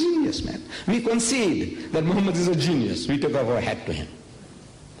 he's a genius, man. We concede that Muhammad is a genius. We took off our hat to him.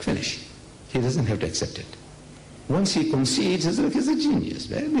 Finish. He doesn't have to accept it. Once he concedes, he says, look, he's a genius,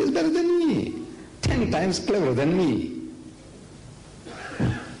 man. He's better than me. 10 times cleverer than me.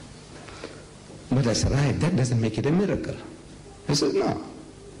 But I said, right, that doesn't make it a miracle. He said, no.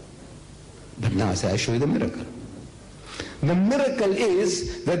 But now I say, I show you the miracle. The miracle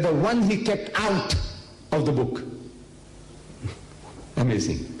is that the one he kept out of the book.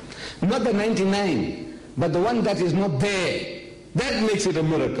 Amazing. Not the 99, but the one that is not there. That makes it a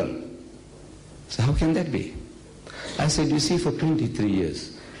miracle. So how can that be? I said, you see, for 23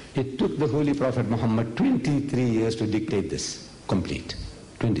 years, it took the Holy Prophet Muhammad 23 years to dictate this, complete.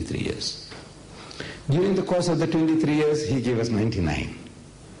 23 years. During the course of the 23 years, he gave us 99.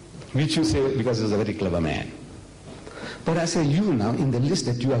 Which you say because he was a very clever man. But I say, you now, in the list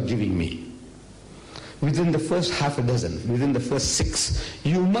that you are giving me, within the first half a dozen, within the first 6,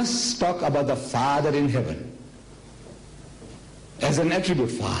 you must talk about the Father in heaven. As an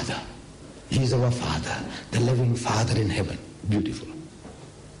attribute, Father. He is our Father, the loving Father in heaven. Beautiful.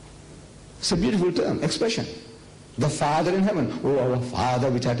 It's a beautiful term, expression. The Father in heaven. Oh, our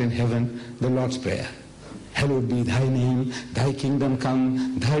Father which art in heaven, the Lord's Prayer. Hallowed be thy name, thy kingdom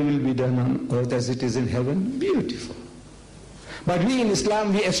come, thy will be done on earth as it is in heaven. Beautiful. But we in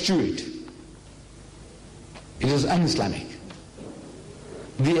Islam, we eschew it. It is un-Islamic.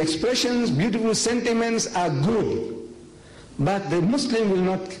 The expressions, beautiful sentiments are good, but the Muslim will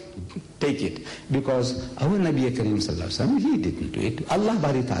not take it, because our Nabi Kareem Sallallahu Alaihi Wasallam, he didn't do it. Allah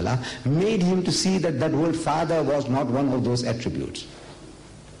Bari Ta'ala made him to see that that word father was not one of those attributes.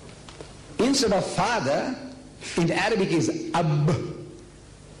 Instead of father, in Arabic is ab.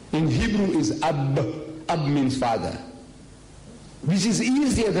 In Hebrew is ab. Ab means father, which is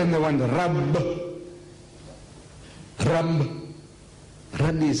easier than the one Rabb. Rabb.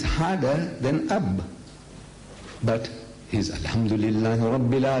 Rabb is harder than ab. But he's Alhamdulillah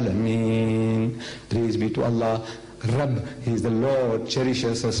Rabbil Alameen. Praise be to Allah. Rabb, he is the Lord,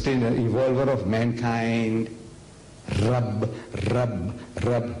 cherisher, sustainer, evolver of mankind. Rabb, Rabb,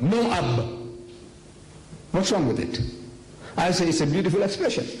 Rabb. No ab. What's wrong with it? I say it's a beautiful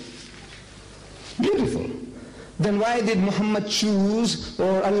expression. Beautiful. Then why did Muhammad choose,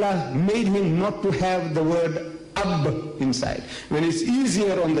 or Allah made him not to have the word ab inside, when it's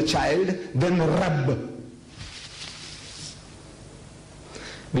easier on the child than Rabb?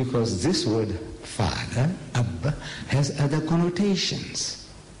 Because this word father, ab, has other connotations.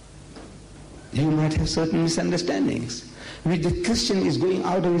 You might have certain misunderstandings, which the Christian is going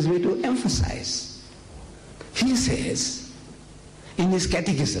out of his way to emphasize. He says in his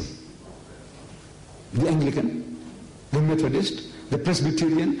catechism, the Anglican, the Methodist, the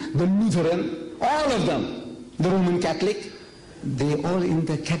Presbyterian, the Lutheran, all of them, the Roman Catholic, they all in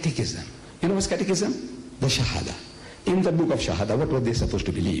the catechism. You know what's catechism? The Shahada. In the book of Shahada, what were they supposed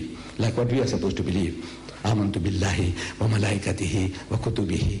to believe? Like what we are supposed to believe. Amantu billahi wa malaikatihi wa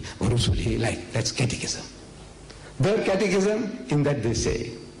kutubihi wa rusulihi. Like, that's catechism. Their catechism, in that they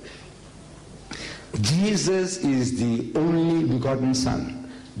say, Jesus is the only begotten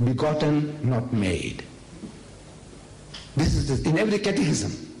Son, begotten, not made. This is in every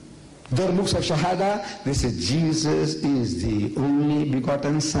catechism. Their books of Shahada, they say Jesus is the only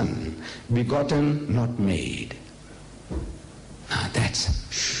begotten Son, begotten, not made. Now that's,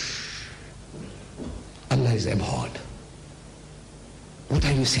 Allah is abhorred. What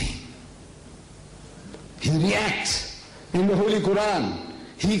are you saying? He reacts in the Holy Quran.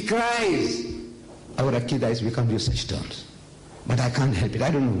 He cries. Our Aqidah is we can't use such terms. But I can't help it.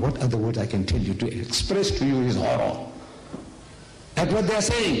 I don't know what other words I can tell you to express to you his horror at what they are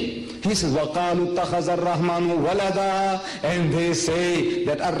saying. He says, وَقَالُوا اتَّخَذَ الرَّحْمَنُ وَلَدًا, and they say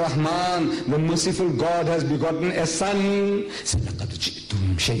that Ar-Rahman, the merciful God, has begotten a son. It's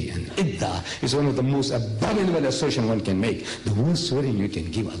one of the most abominable assertion one can make. The worst swearing you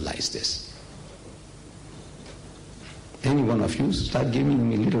can give Allah is this. Any one of you start giving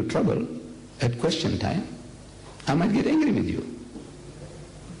me little trouble at question time, I might get angry with you.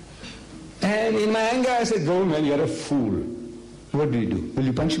 And in my anger I said, go man, you're a fool. What do you do? Will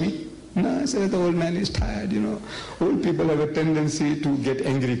you punch me? No, I said, the old man is tired, you know. Old people have a tendency to get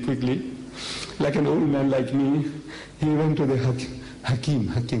angry quickly. Like an old man like me, he went to the Hakim,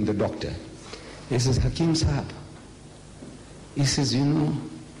 the doctor. He says, Hakim Sahab, he says, you know,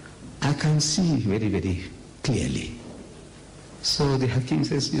 I can't see very, very clearly. So the Hakim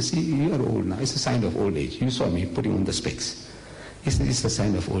says, you see, you are old now. It's a sign of old age. You saw me putting on the specs. He said, it's a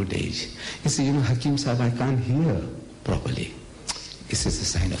sign of old age. He said, you know, Hakim Sahab, I can't hear properly. He says,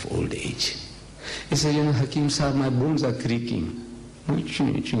 it's a sign of old age. He said, you know, Hakim Sahab, my bones are creaking. He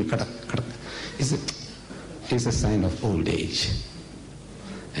said, it's a sign of old age.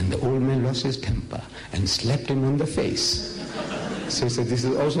 And the old man lost his temper and slapped him on the face. So he said, this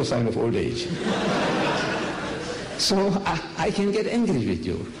is also a sign of old age. So I can get angry with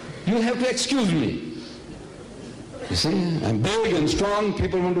you. You have to excuse me. You see, I'm big and strong.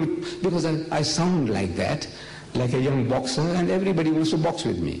 People want to, because I sound like that, like a young boxer, and everybody wants to box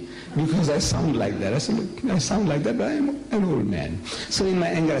with me because I sound like that. I say, look, I sound like that, but I'm an old man. So in my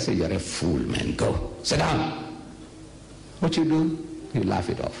anger, I say, you're a fool, man. Go, sit down. What you do? You laugh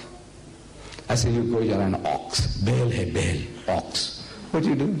it off. I say, you go, you're an ox. Bail, hey, bail, ox. What do?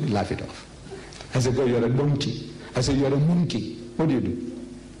 You laugh it off. I say, go, you're a donkey. I say, you're a monkey. What do?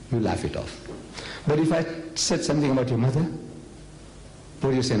 You laugh it off. But if I said something about your mother,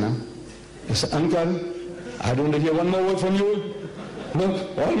 what do you say now? You say, uncle, I don't want to hear one more word from you.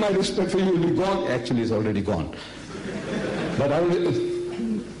 Look, all my respect for you will be gone. Actually, it's already gone. But I will.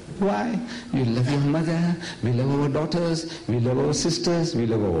 Why? You love your mother, we love our daughters, we love our sisters, we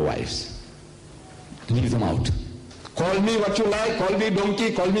love our wives. Leave them out. Call me what you like, call me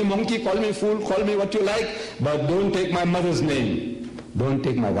donkey, call me monkey, call me fool, call me what you like, but don't take my mother's name. Don't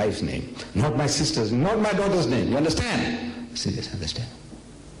take my wife's name. Not my sister's, not my daughter's name. You understand? I say, yes, understand.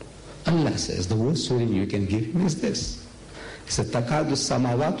 Allah says the worst swearing you can give him is this. He said, تَكَادُ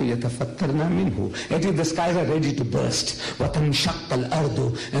السَّمَاوَاتُ يَتَفَطَّرْنَ مِنْهُ. It is the skies are ready to burst. وَتَنْشَقَّ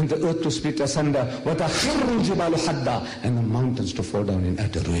الْأَرْضُ. And the earth to split asunder. وَتَخِرُّ الْجِبَالُ حَدًّا. And the mountains to fall down in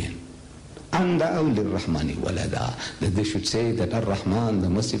utter ruin. أَنْدَعُوا لِلرَّحْمَنِ وَلَدًا. That they should say that Ar-Rahman, the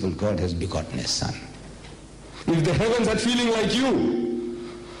merciful God, has begotten his son. If the heavens are feeling like you,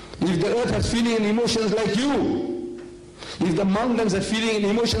 if the earth has feeling and emotions like you, if the mountains are feeling and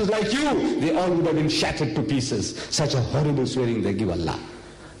emotions like you, they all would have been shattered to pieces. Such a horrible swearing they give Allah.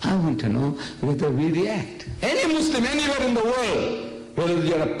 I want to know whether we react. Any Muslim anywhere in the world, whether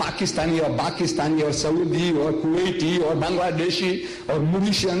you're a Pakistani or Pakistani or Saudi or Kuwaiti or Bangladeshi or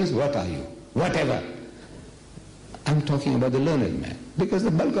Mauritians, what are you? Whatever. I'm talking about the learned man. Because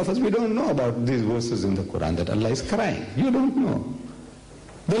the bulk of us, we don't know about these verses in the Quran that Allah is crying. You don't know.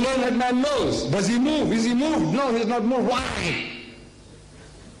 The learned man knows. Does he move? Is he moved? No, he's not moved. Why?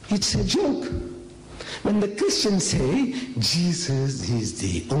 It's a joke. When the Christians say, Jesus is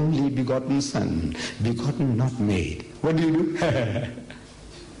the only begotten Son, begotten, not made, what do you do?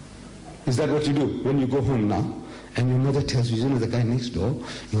 Is that what you do when you go home now? And your mother tells you, you know, the guy next door,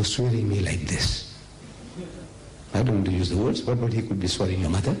 you're swearing me like this. I don't want to use the words, but he could be swearing your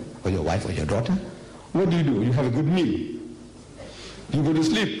mother or your wife or your daughter. What do? You have a good meal. You go to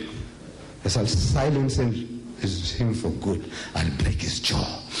sleep. Yes, I'll silence him for good. I'll break his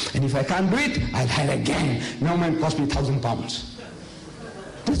jaw. And if I can't do it, I'll hire again. Now man cost me 1,000 pounds.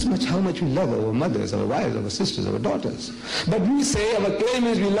 That's how much we love our mothers, our wives, our sisters, our daughters. But we say our claim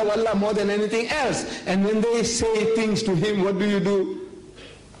is we love Allah more than anything else. And when they say things to him, what do?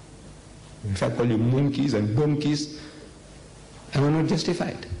 If I call you monkeys and donkeys, am I not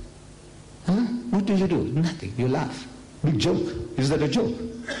justified? Huh? What do? Nothing. You laugh. Big joke. Is that a joke?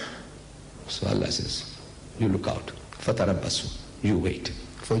 So Allah says, you look out. Fatarabbasu. You wait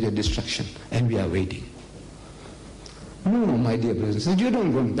for your destruction. And we are waiting. No, my dear brothers and sisters, you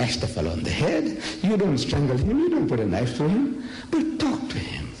don't go and bash the fellow on the head. You don't strangle him. You don't put a knife through him. But talk to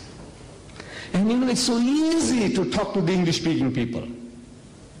him. And you know, it's so easy to talk to the English-speaking people.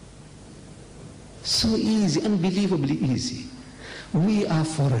 So easy, unbelievably easy. We are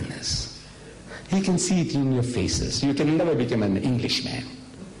foreigners. You can see it in your faces. You can never become an Englishman.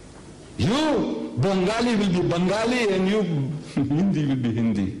 You, Bengali will be Bengali, and you, Hindi will be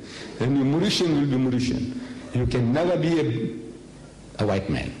Hindi. And you, Mauritian will be Mauritian. You can never be a white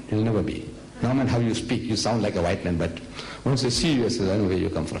man. You'll never be. No matter how you speak, you sound like a white man, but once they see you, they say, I know where you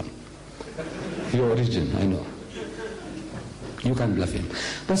come from. Your origin, I know. You can't bluff him.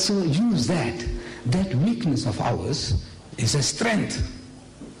 But so use that. That weakness of ours is a strength.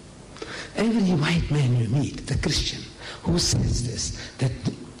 Every white man you meet, the Christian, who says this, that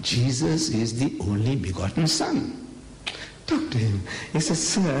Jesus is the only begotten Son. Talk to him. He says,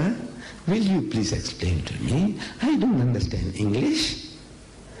 sir, will you please explain to me? I don't understand English.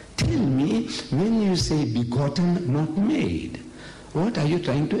 Tell me, when you say begotten, not made, what are you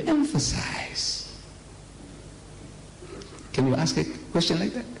trying to emphasize? Can you ask a question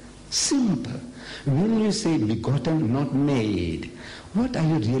like that? Simple. When you say begotten, not made, what are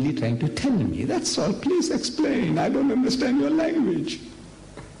you really trying to tell me? That's all. Please explain. I don't understand your language.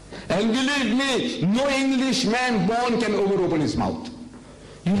 And believe me, no Englishman born can open his mouth.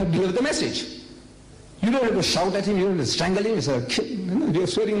 You have to deliver the message. You don't have to shout at him, you don't have to strangle him. You say, you're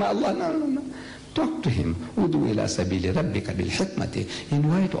swearing by Allah. No. Talk to him. Udu ila sabili rabbika bil hikmati.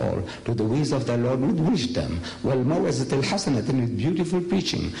 Invite all to the ways of the Lord with wisdom. Wal mawazatil hasanat, and with beautiful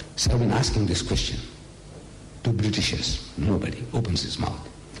preaching. So I've been asking this question to Britishers. Nobody opens his mouth.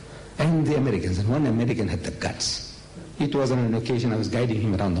 And the Americans, and one American had the guts. It was on an occasion I was guiding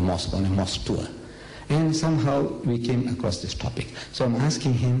him around the mosque on a mosque tour. And somehow we came across this topic. So I'm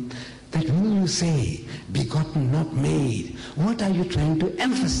asking him that when you say begotten, not made, what are you trying to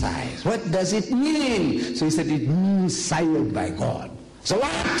emphasize? What does it mean? So he said, it means sired by God. So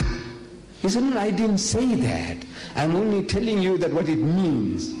what? He said, no, I didn't say that. I'm only telling you that what it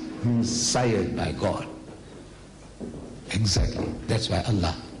means sired by God. Exactly. That's why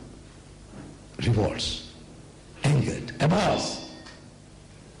Allah rewards, angered, abhors.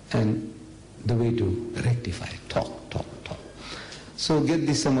 And the way to rectify, talk. So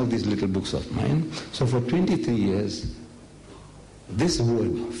get some of these little books of mine. So for 23 years, this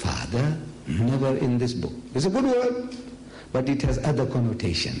word, Father, never in this book. It's a good word, but it has other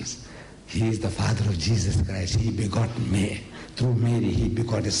connotations. He is the Father of Jesus Christ. He begot Mary. Through Mary, he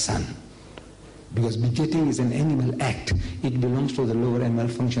begot his Son. Because begetting is an animal act. It belongs to the lower animal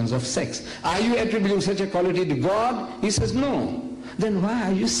functions of sex. Are you attributing such a quality to God? He says no. Then why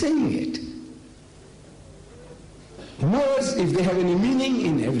are you saying it? Words, if they have any meaning,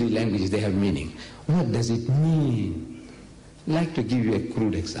 in every language they have meaning. What does it mean? I'd like to give you a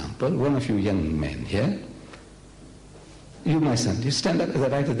crude example. One of you young men here, you, my son, you stand up at the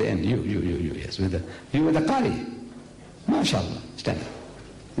right at the end. You, yes, you were the Qari. MashaAllah, stand up.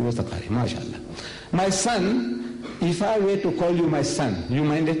 He was the Qari, MashaAllah. My son, if I were to call you my son, you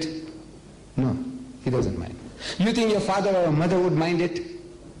mind it? No, he doesn't mind. You think your father or mother would mind it?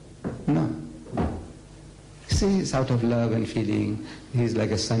 No. See, it's out of love and feeling. He's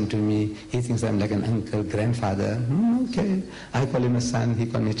like a son to me. He thinks I'm like an uncle, grandfather. Okay. I call him a son. He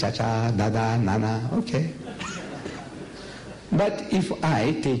calls me chacha, dada, nana. Okay. But if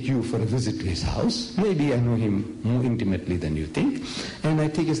I take you for a visit to his house, maybe I know him more intimately than you think, and I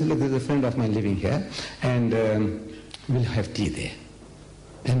take you, say, look, there's a friend of mine living here, and we'll have tea there.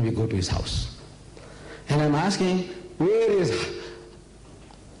 And we go to his house. And I'm asking, where is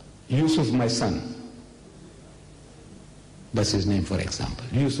Yusuf, my son? That's his name, for example.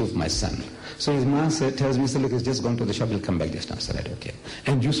 Yusuf, my son. So his mom tells me, look, he's just gone to the shop, he'll come back just now. So I said, okay.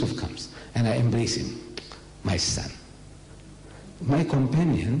 And Yusuf comes, and I embrace him, my son. My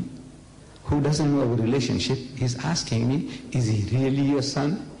companion, who doesn't know our relationship, is asking me, is he really your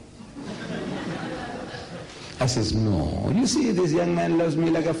son? I says, no. You see, this young man loves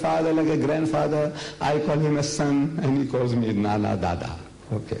me like a father, like a grandfather. I call him a son, and he calls me Nana, Dada.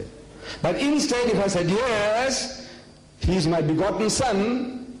 Okay. But instead, if I said, yes, he is my begotten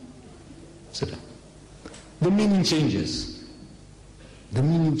son, sit down. The meaning changes. The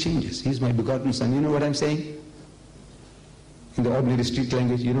meaning changes. He is my begotten son. You know what I'm saying? In the ordinary street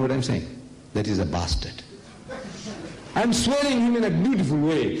language, you know what I'm saying? That is a bastard. I'm swearing him in a beautiful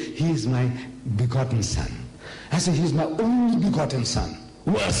way. He is my begotten son. I say, he is my only begotten son.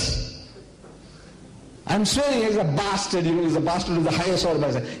 Worse. I'm swearing he's a bastard, he's a bastard of the highest order.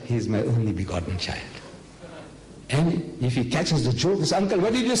 I say, he is my only begotten child. And if he catches the joke, he says, uncle,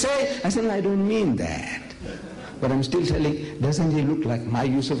 what did you say? I said, no, I don't mean that. But I'm still telling, doesn't he look like my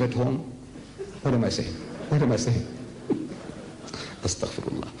Yusuf at home? What am I saying? What am I saying?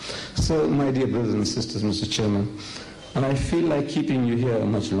 Astaghfirullah. So, my dear brothers and sisters, Mr. Chairman, and I feel like keeping you here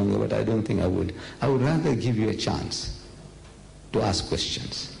much longer, but I don't think I would. I would rather give you a chance to ask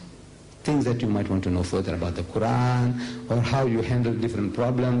questions. Things that you might want to know further about the Quran, or how you handle different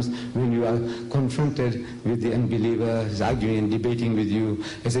problems when you are confronted with the unbeliever, who's arguing and debating with you.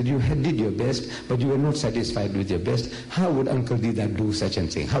 I said, you did your best, but you were not satisfied with your best. How would Uncle Deedat do such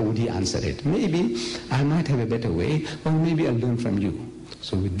and thing? How would he answer it? Maybe I might have a better way, or maybe I'll learn from you.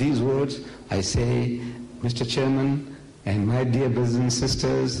 So with these words, I say, Mr. Chairman, and my dear brothers and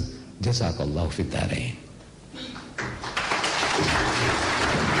sisters, Jazakallahu fi darain.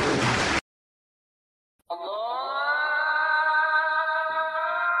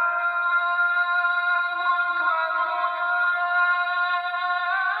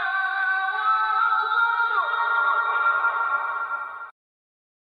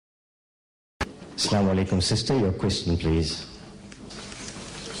 Assalamu alaikum, sister. Your question, please.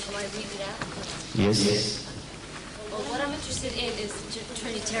 Shall I read it out? Yes. Well, what I'm interested in is the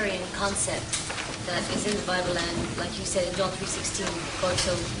Trinitarian concept that is in the Bible, and like you said in John 3:16, God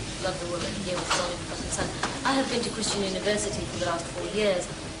so loved the world that he gave his only begotten Son. I have been to Christian University for the last 4 years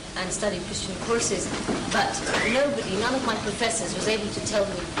and studied Christian courses, but none of my professors was able to tell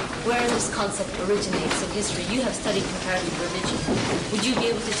me where this concept originates in history. You have studied comparative religion. Would you be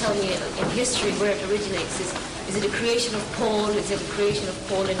able to tell me in history where it originates? Is it a creation of Paul? Is it a creation of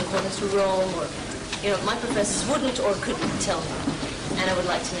Paul in accordance to Rome? Or, my professors wouldn't or couldn't tell me, and I would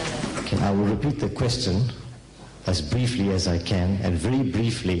like to know that. Okay, I will repeat the question as briefly as I can, and very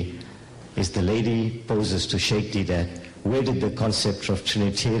briefly is the lady poses to Sheikh Deedat, where did the concept of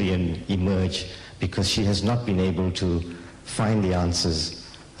Trinitarian emerge? Because she has not been able to find the answers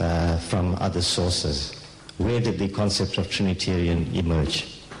from other sources. Where did the concept of Trinitarian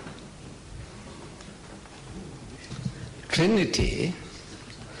emerge? Trinity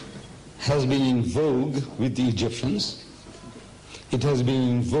has been in vogue with the Egyptians. It has been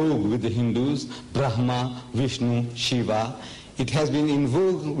in vogue with the Hindus, Brahma, Vishnu, Shiva. It has been in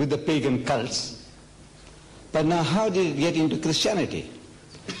vogue with the pagan cults. But now how did it get into Christianity?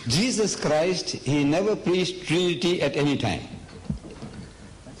 Jesus Christ, he never preached Trinity at any time.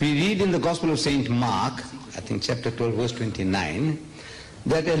 We read in the Gospel of St. Mark, I think chapter 12, verse 29,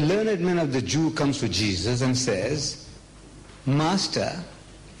 that a learned man of the Jew comes to Jesus and says, Master,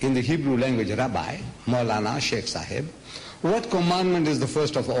 in the Hebrew language, Rabbi, Maulana, Sheikh Sahib, what commandment is the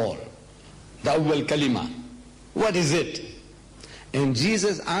first of all? the awwal kalima. What is it? And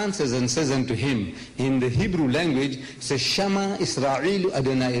Jesus answers and says unto him, in the Hebrew language, says, Shama Israelu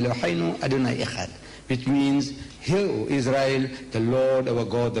Adonai Eloheinu Adonai Echad, which means, hear, O Israel, the Lord our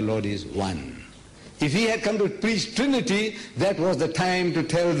God, the Lord is one. If he had come to preach Trinity, that was the time to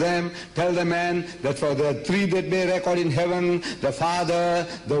tell the man that for the three that bear record in heaven, the Father,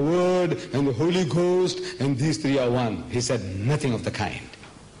 the Word, and the Holy Ghost, and these three are one. He said nothing of the kind.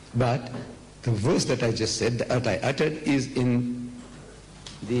 But the verse that I just said, that I uttered, is in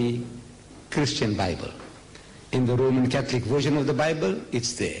the Christian Bible. In the Roman Catholic version of the Bible,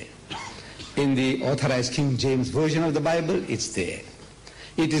 it's there. In the authorized King James version of the Bible, it's there.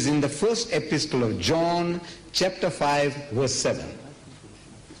 It is in the first epistle of John, chapter 5, verse 7.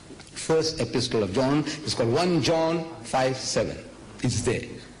 First epistle of John is called 1 John 5, 7. It's there.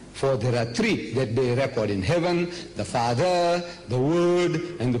 For there are three that bear record in heaven, the Father, the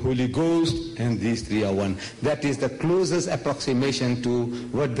Word, and the Holy Ghost, and these three are one. That is the closest approximation to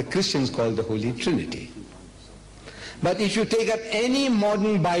what the Christians call the Holy Trinity. But if you take up any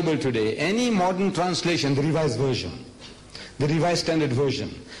modern Bible today, any modern translation, the Revised Version, the Revised Standard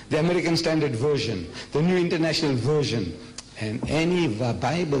Version, the American Standard Version, the New International Version, and any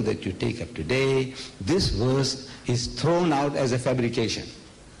Bible that you take up today, this verse is thrown out as a fabrication.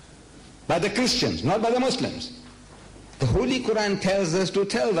 By the Christians, not by the Muslims. The Holy Quran tells us to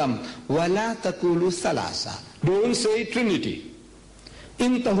tell them, وَلَا تَقُولُوا ثَلَاثًا. Don't say Trinity.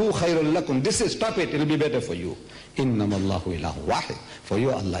 إِنْتَهُ خَيْرٌ لَكُمْ. This is, stop it, it will be better for you. إِنَّمَا اللَّهُ إِلَهُ وَاحِدٌ. For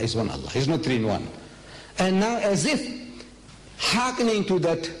you, Allah is one Allah. He's not three in one. And now, as if hearkening to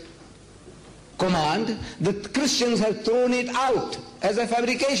that command, the Christians have thrown it out as a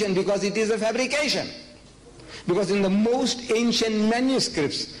fabrication, because it is a fabrication. Because in the most ancient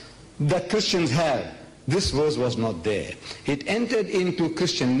manuscripts that Christians have, this verse was not there. It entered into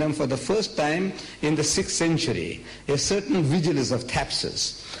Christendom for the first time in the 6th century. A certain Vigilus of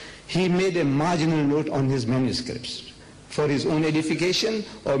Thapsus, he made a marginal note on his manuscripts for his own edification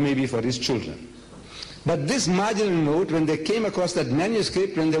or maybe for his children. But this marginal note, when they came across that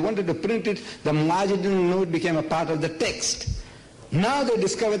manuscript, when they wanted to print it, the marginal note became a part of the text. Now they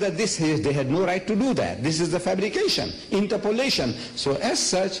discovered that they had no right to do that. This is the fabrication, interpolation. So as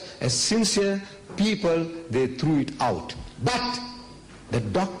such, as sincere people, they threw it out. But the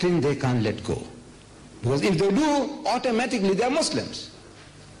doctrine they can't let go. Because if they do, automatically they are Muslims.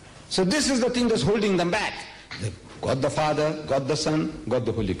 So this is the thing that's holding them back. God the Father, God the Son, God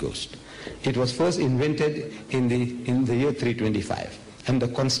the Holy Ghost. It was first invented in the year 325 under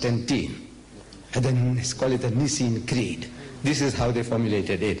Constantine. And then let's call it the Nicene Creed. This is how they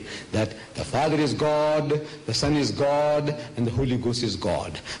formulated it, that the Father is God, the Son is God, and the Holy Ghost is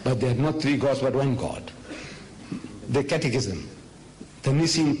God. But they are not three gods, but one God. The Catechism, the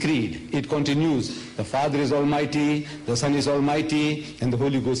Nicene Creed, it continues. The Father is Almighty, the Son is Almighty, and the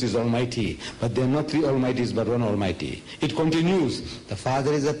Holy Ghost is Almighty. But they are not three Almighties, but one Almighty. It continues. The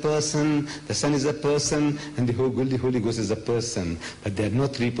Father is a person, the Son is a person, and the Holy Ghost is a person. But they are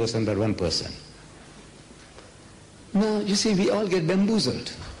not three persons, but one person. Now, you see, we all get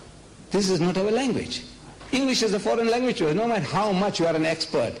bamboozled. This is not our language. English is a foreign language to us. No matter how much you are an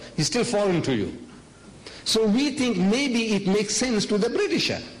expert, it's still foreign to you. So we think maybe it makes sense to the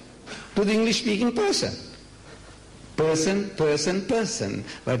Britisher, to the English-speaking person. Person, person, person,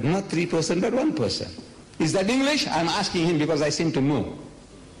 but not three persons, but one person. Is that English? I'm asking him because I seem to know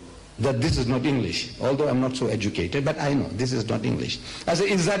that this is not English, although I'm not so educated, but I know this is not English. I said,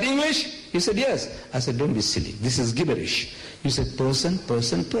 is that English? He said, yes. I said, don't be silly. This is gibberish. You said person,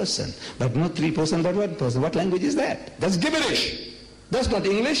 person, person, but not three persons, but one person. What language is that? That's gibberish. That's not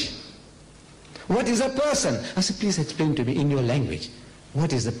English. What is a person? I said, please explain to me in your language.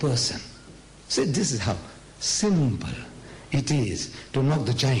 What is a person? He said, this is how simple it is to knock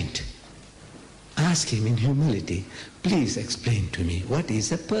the giant. Ask him in humility, please explain to me, what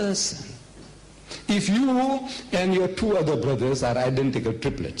is a person? If you and your two other brothers are identical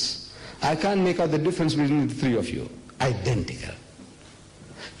triplets, I can't make out the difference between the three of you. Identical.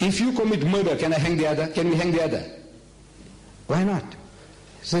 If you commit murder, can I hang the other? Can we hang the other? Why not?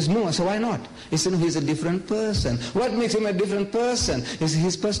 He says, no. I said, why not? He said, no, he's a different person. What makes him a different person is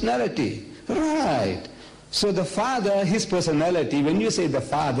his personality. Right. So the Father, his personality, when you say the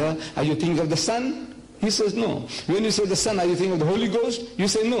Father, are you thinking of the Son? He says no. When you say the Son, are you thinking of the Holy Ghost? You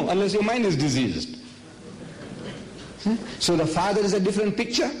say no, unless your mind is diseased. So the Father is a different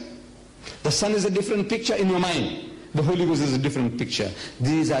picture. The Son is a different picture in your mind. The Holy Ghost is a different picture.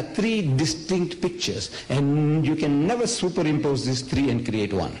 These are three distinct pictures, and you can never superimpose these three and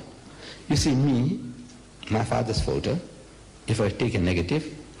create one. You see me, my father's photo, If I take a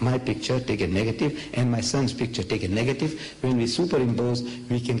negative, my picture, take a negative, and my son's picture, take a negative, when we superimpose,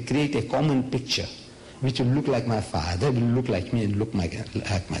 we can create a common picture which will look like my father, will look like me, and look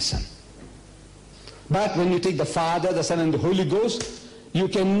like my son. But when you take the Father, the Son, and the Holy Ghost, you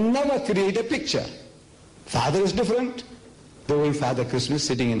can never create a picture. Father is different. The old Father Christmas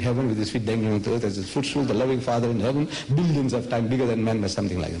sitting in heaven with his feet dangling on the earth as his footstool, the loving Father in heaven, billions of times bigger than man, or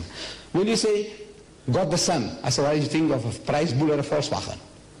something like that. When you say, God the Son, I said, why do you think of a prize bull or a Volkswagen?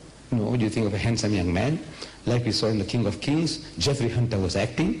 No, do you think of a handsome young man, like we saw in the King of Kings? Jeffrey Hunter was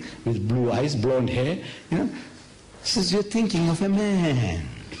acting with blue eyes, blonde hair. He says, you're thinking of a man.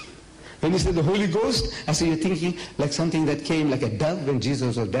 When you say the Holy Ghost, I say you're thinking like something that came like a dove when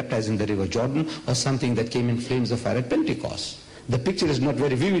Jesus was baptized in the river Jordan, or something that came in flames of fire at Pentecost. The picture is not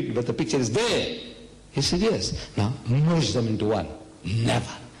very vivid, but the picture is there. He said, yes. Now, merge them into one.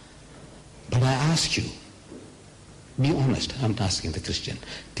 Never. But I ask you, be honest, I'm asking the Christian,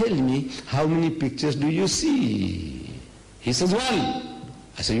 tell me, how many pictures do you see? He says, one.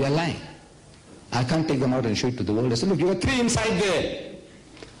 I say, you are lying. I can't take them out and show it to the world. I said, look, you have 3 inside there.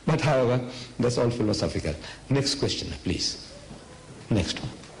 But however, that's all philosophical. Next question, please. Next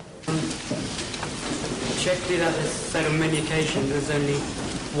one. Sheikh Deedat has said on many occasions there's only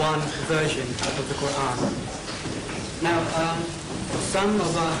one version of the Quran. Now, some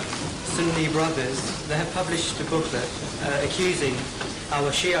of our Sunni brothers, they have published a booklet accusing our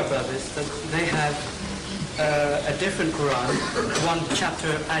Shia brothers that they have a different Quran, one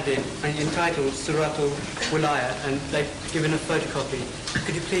chapter added and entitled Surat and they've given a photocopy.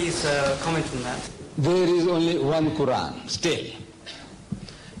 Could you please comment on that? There is only one Quran, still.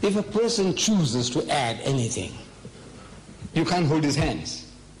 If a person chooses to add anything, you can't hold his hands.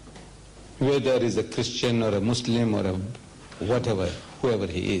 Whether he's a Christian or a Muslim or a whatever, whoever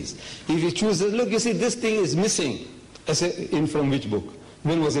he is. If he chooses, look, you see, this thing is missing. I say, in from which book?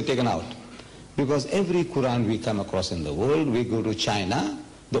 When was it taken out? Because every Quran we come across in the world, we go to China,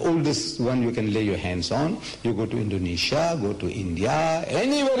 the oldest one you can lay your hands on, you go to Indonesia, go to India,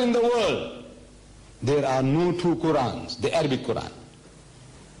 anywhere in the world, there are no 2 Qurans, the Arabic Quran.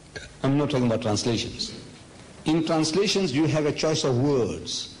 I'm not talking about translations. In translations, you have a choice of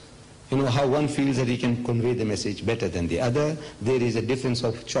words. You know how one feels that he can convey the message better than the other. There is a difference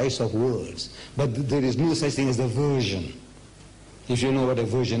of choice of words. But there is no such thing as a version. If you know what a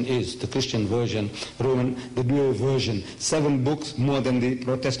version is, the Christian version, Roman, they do a version. 7 books more than the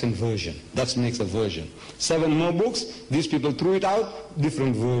Protestant version. That makes a version. 7 more books, these people threw it out,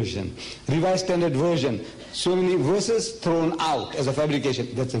 different version. Revised Standard Version, so many verses thrown out as a fabrication,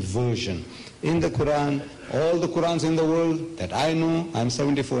 that's a version. In the Quran, all the Qurans in the world that I know, I'm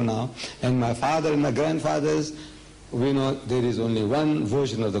 74 now, and my father and my grandfathers, we know there is only one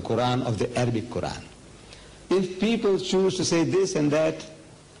version of the Quran, of the Arabic Quran. If people choose to say this and that,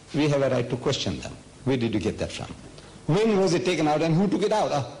 we have a right to question them. Where did you get that from? When was it taken out and who took it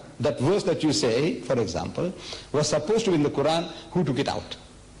out? That verse that you say, for example, was supposed to be in the Quran. Who took it out?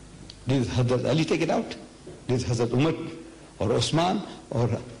 Did Hazrat Ali take it out? Did Hazrat Umar or Osman or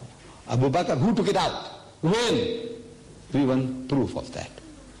Abu Bakr? Who took it out? When? We want proof of that.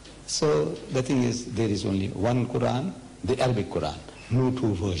 So the thing is, there is only one Quran, the Arabic Quran, no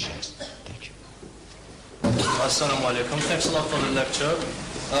 2 versions. Thank you. As-Salaam alaikum. Thanks a lot for the lecture.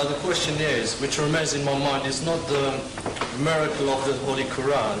 The question is, which remains in my mind, is not the miracle of the Holy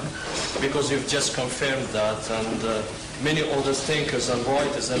Quran, because you've just confirmed that, and many older thinkers and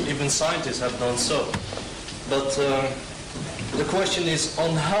writers and even scientists have done so. But the question is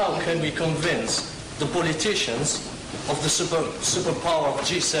on how can we convince the politicians of the superpower of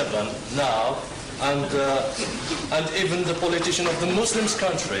G7 now, and even the politician of the Muslims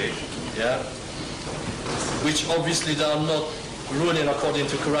country, yeah, which obviously they are not ruling according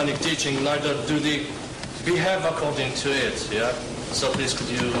to Quranic teaching, neither do they behave according to it, yeah? So please could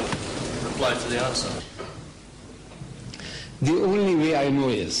you reply to the answer? The only way I know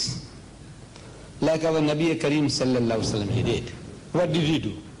is, like our Nabi Kareem sallallahu alaihi wasallam, he did. What did he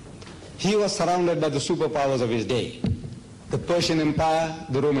do? He was surrounded by the superpowers of his day. The Persian Empire,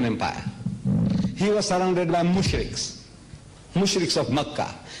 the Roman Empire. He was surrounded by mushriks of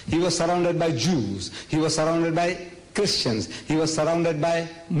Makkah. He was surrounded by Jews. He was surrounded by Christians. He was surrounded by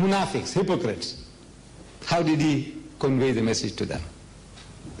munafiqs, hypocrites. How did he convey the message to them?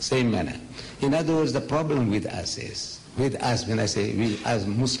 Same manner. In other words, the problem with us is, with us, when I say we as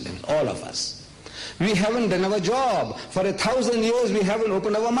Muslims, all of us, we haven't done our job. For 1,000 years we haven't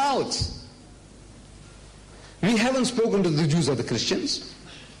opened our mouths. We haven't spoken to the Jews or the Christians.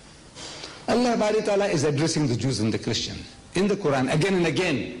 Allah Bari Ta'ala is addressing the Jews and the Christians. In the Quran, again and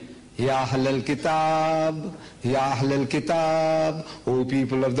again, Ya Ahlal Kitab, Ya Ahlal Kitab, O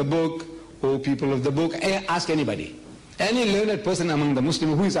people of the book, O people of the book. Ask anybody. Any learned person among the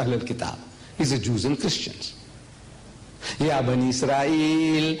Muslims, who is Ahlul Kitab? It's the Jews and Christians. Ya Bani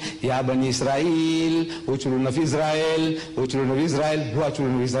Israel, Ya Bani Israel, O children of Israel, O children of Israel. Who are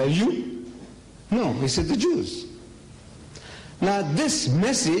children of Israel? You? No, he said the Jews. Now this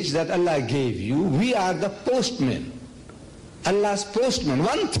message that Allah gave you, we are the postmen. Allah's postmen.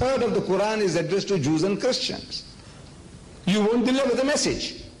 1/3 of the Quran is addressed to Jews and Christians. You won't deliver the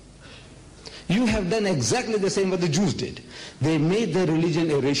message. You have done exactly the same what the Jews did. They made their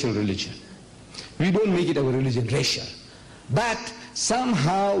religion a racial religion. We don't make it our religion racial. But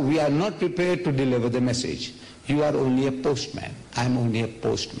somehow we are not prepared to deliver the message. You are only a postman. I am only a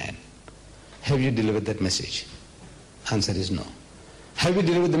postman. Have you delivered that message? Answer is no. Have you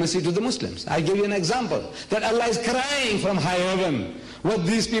delivered the message to the Muslims? I give you an example. That Allah is crying from high heaven. What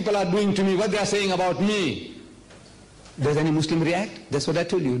these people are doing to me, what they are saying about me. Does any Muslim react? That's what I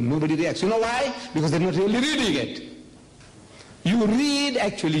told you. Nobody reacts. You know why? Because they're not really reading it. You read,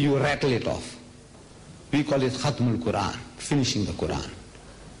 actually you rattle it off. We call it Khatmul Quran, finishing the Quran.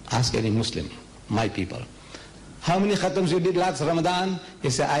 Ask any Muslim, my people. How many khatams you did last Ramadan? He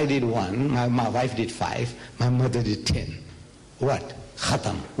said, I did 1, my wife did 5, my mother did 10. What?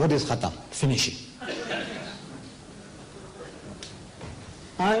 Khatam. What is khatam? Finishing.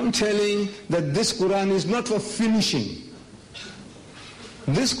 I am telling that this Quran is not for finishing.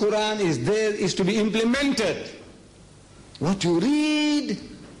 This Quran is to be implemented. What you read,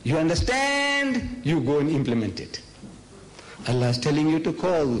 you understand, you go and implement it. Allah is telling you to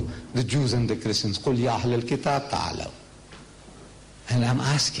call the Jews and the Christians. قُلْ يَا أَهْلَ الْكِتَابِ تَعَالَوْا. And I'm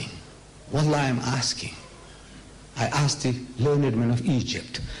asking, wallah, I'm asking. I asked the learned men of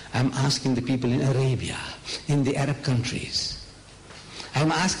Egypt. I'm asking the people in Arabia, in the Arab countries.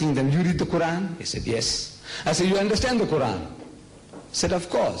 I'm asking them, you read the Quran? He said, yes. I said, you understand the Quran? He said, of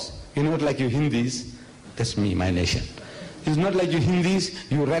course. You're not like you Hindis. That's me, my nation. It's not like you Hindis,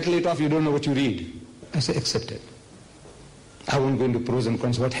 you rattle it off, you don't know what you read. I said, accept it. I won't go into pros and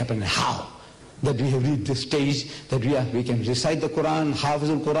cons, what happened, how. That we have reached this stage, that we can recite the Quran,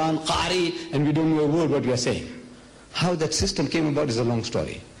 Hafizul Quran, Qari, and we don't know a word what we are saying. How that system came about is a long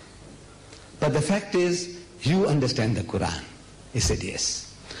story. But the fact is, you understand the Quran. He said,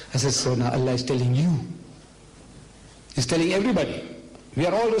 yes. I said, so now Allah is telling you. He's telling everybody. We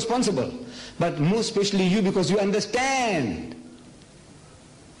are all responsible. But most especially you, because you understand.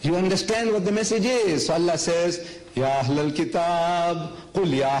 You understand what the message is. So Allah says, Ya Ahlal Kitab,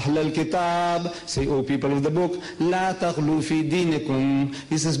 Qul Ya Ahlal Kitab, say, O people of the book, La taghlu fi dinikum.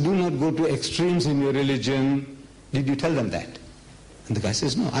 He says, do not go to extremes in your religion. Did you tell them that? And the guy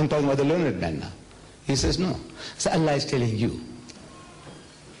says, no. I'm talking about the learned man now. He says, no. So Allah is telling you.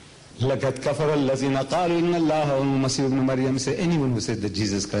 لَقَدْ كَفَرَ الَّذِينَ قَالُوا إِنَّ اللَّهَ وَالْمَسِيحُ ابْنُ مَرْيَمَ. Say, anyone who says that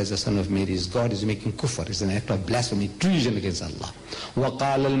Jesus Christ, the son of Mary, is God, is making kufr. It's an act of blasphemy, treason against Allah.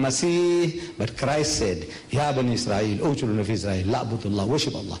 وَقَالَ الْمَسِيحُ. But Christ said, Ya Bani Israel, O children of Israel, لَعْبُدُ اللَّهِ,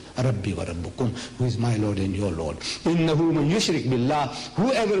 worship Allah, Rabbi wa Rabbukum, who is my Lord and your Lord. إِنَّهُ مَنْ يُشْرِكْ بِاللَّهِ.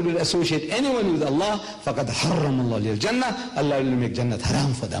 Whoever will associate anyone with Allah, فَقَدْ حَرَّمَ اللَّهُ لِلْجَنَّةِ. Allah will make Jannat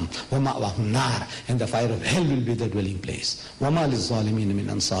haram for them. وَمَأْوَاهُ النَّارِ. And the fire of hell will be their dwelling place. وَمَا لِلظَّالِمِينَ مِنْ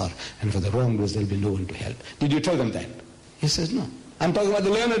أَنصَارٍ. And for the wrongdoers there will be no one to help. Did you tell them that? He says, no. I'm talking about the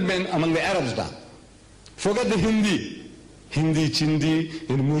learned men among the Arabs now. Forget the Hindi, Chindi,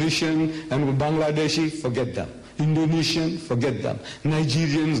 and Mauritian, and Bangladeshi, forget them. Indonesian, forget them.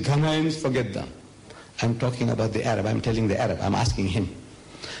 Nigerians, Ghanaians, forget them. I'm talking about the Arab. I'm telling the Arab. I'm asking him.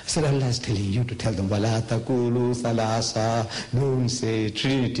 I said, Allah is telling you to tell them, وَلَا تَقُولُوا ثَلَاثًا. Don't say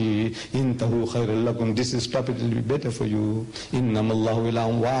Trinity. إِنْتَهُ خَيْرٌ لَكُمْ. This is stop it, it will be better for you. إِنَّمَا اللَّهُ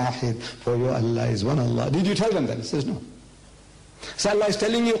إِلَهٌ وَاحِدٌ. For your Allah is one Allah. Did you tell them that? He says, no. So Allah is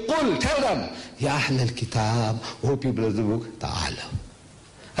telling you, قُل, tell them, Ya Ahlal Kitab, O people of the book, ta'alaw.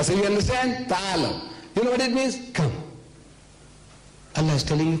 I said, you understand? Ta'alaw. You know what it means? Come. Allah is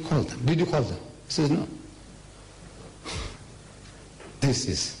telling you, call them. Did you call them? He says, no. This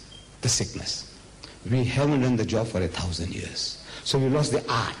is the sickness. We haven't done the job for 1,000 years. So we lost the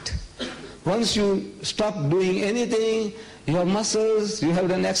art. Once you stop doing anything, your muscles, you have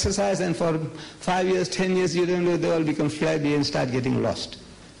done exercise, and for 5 years, 10 years, you don't know, they all become flabby and start getting lost.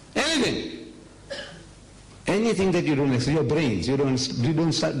 Anything. Anything that you don't exercise, your brains, you don't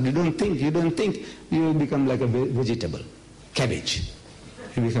think, you become like a vegetable, cabbage.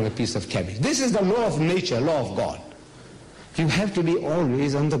 You become a piece of cabbage. This is the law of nature, law of God. You have to be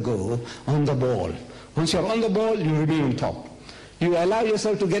always on the go, on the ball. Once you're on the ball, you remain on top. You allow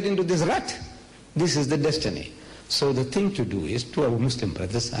yourself to get into this rut. This is the destiny. So the thing to do is, to our Muslim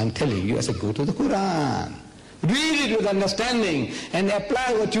brothers, I'm telling you, I say, go to the Quran. Read it with understanding and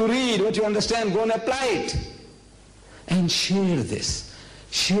apply what you read, what you understand, go and apply it. And share this.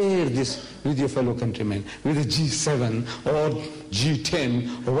 Share this with your fellow countrymen, with the G7 or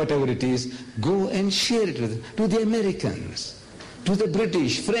G10 or whatever it is. Go and share it to the Americans, to the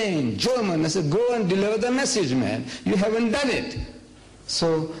British, French, German. I said, go and deliver the message, man. You haven't done it.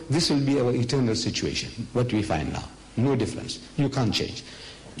 So this will be our eternal situation, what we find now. No difference. You can't change.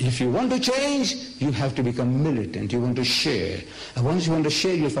 If you want to change, you have to become militant. You want to share. And once you want to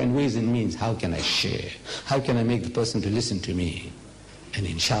share, you'll find ways and means. How can I share? How can I make the person to listen to me? And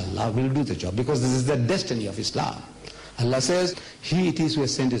inshallah, we'll do the job, because this is the destiny of Islam. Allah says, He it is who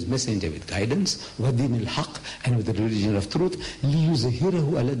has sent His messenger with guidance, وَدِينِ-الْحَقِّ, and with the religion of truth, لِيُظْهِرَهُ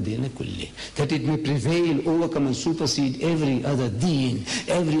عَلَى الدِّينِ كُلِّهِ, that it may prevail, overcome and supersede every other deen,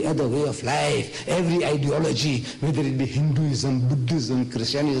 every other way of life, every ideology, whether it be Hinduism, Buddhism,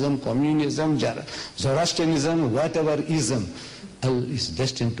 Christianism, Communism, Zoroastrianism, whatever ism. Allah is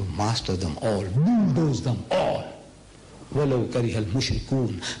destined to master them all, bulldoze them all. وَلَوْ كَرِهَ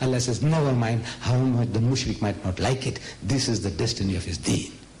الْمُشْرِكُونَ. Allah says, never mind how much the mushrik might not like it, this is the destiny of his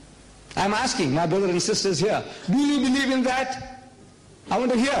deen. I'm asking my brothers and sisters here, do you believe in that? I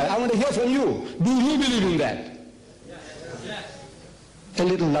want to hear from you. Do you believe in that? Yes. A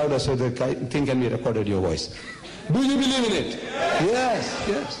little louder so the thing can be recorded, your voice. Do you believe in it?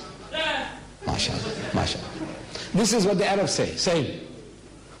 Yes. MashaAllah, MashaAllah. This is what the Arabs say.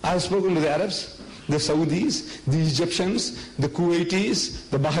 I've spoken to the Arabs, the Saudis, the Egyptians, the Kuwaitis,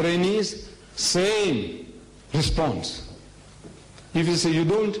 the Bahrainis, same response. If you say you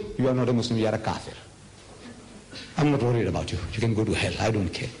don't, you are not a Muslim, you are a kafir. I'm not worried about you. You can go to hell, I don't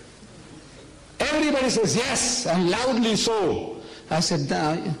care. Everybody says yes, and loudly so. I said,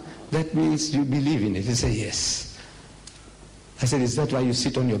 nah, that means you believe in it. They say yes. I said, is that why you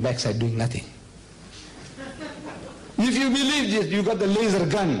sit on your backside doing nothing? If you believe this, you got the laser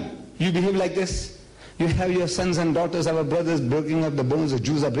gun, you behave like this. You have your sons and daughters, our brothers breaking up the bones, the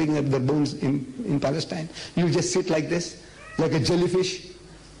Jews are breaking up their bones in Palestine. You just sit like this, like a jellyfish.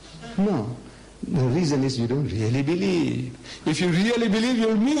 No. The reason is you don't really believe. If you really believe,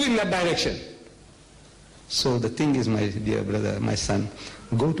 you'll move in that direction. So the thing is, my dear brother, my son,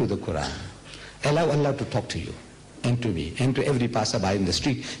 go to the Quran. Allow Allah to talk to you and to me and to every passerby in the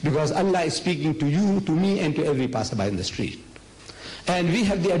street. Because Allah is speaking to you, to me, and to every passerby in the street. And we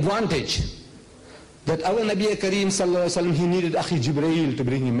have the advantage that our Nabi Kareem sallallahu alaihi wasallam, he needed Akhi Jibreel to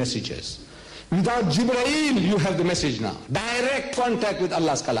bring him messages. Without Jibreel, you have the message now. Direct contact with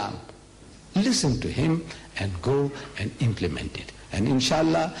Allah's kalam. Listen to him and go and implement it. And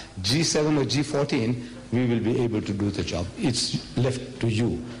inshallah, G7 or G14, we will be able to do the job. It's left to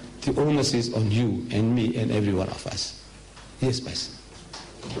you. The onus is on you and me and every one of us. Yes, please.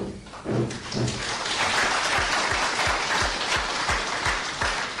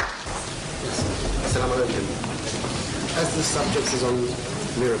 As-Salaam alaikum. As the subject is on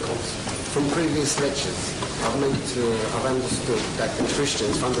miracles, from previous lectures, I've understood that the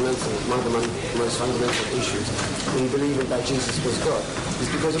Christians, one of the most fundamental issues in believing that Jesus was God is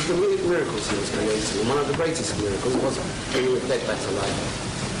because of the miracles he was creating. And one of the greatest miracles was bringing the dead back to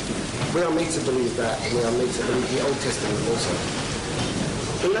life. We are made to believe that, and we are made to believe the Old Testament also.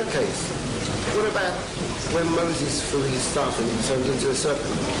 In that case, what about when Moses threw his staff and he turned into a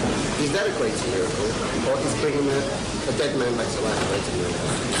serpent? Is that a greater miracle, or is bringing a dead man back to life a greater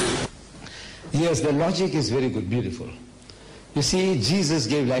miracle? Yes, the logic is very good, beautiful. You see, Jesus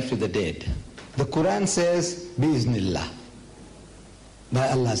gave life to the dead. The Quran says, Bi-Iznillah, by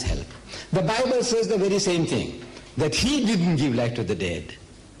Allah's help. The Bible says the very same thing, that He didn't give life to the dead.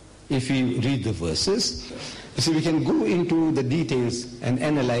 If you read the verses, you see, we can go into the details and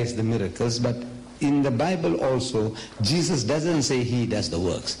analyze the miracles, but in the Bible also, Jesus doesn't say He does the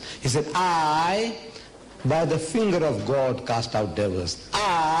works. He said, I, by the finger of God, cast out devils.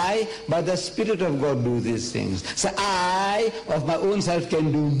 I, by the Spirit of God, do these things. So I, of my own self,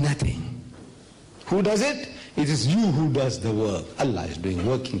 can do nothing. Who does it? It is you who does the work. Allah is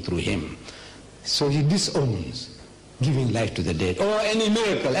working through Him. So He disowns giving life to the dead or any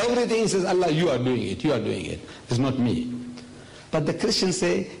miracle. Everything says, Allah, you are doing it, you are doing it. It's not me. But the Christians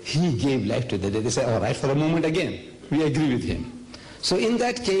say, He gave life to the dead. They say, all right, for a moment again, we agree with Him. So in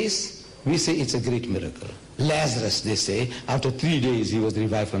that case, we say it's a great miracle. Lazarus, they say, after 3 days he was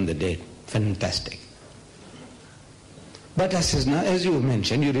revived from the dead. Fantastic. But as you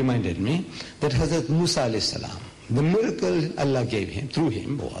mentioned, you reminded me, that Hazrat Musa alayhi salam, the miracle Allah gave him, through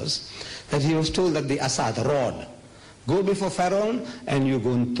him, was that he was told that the asa, the rod, go before Pharaoh and you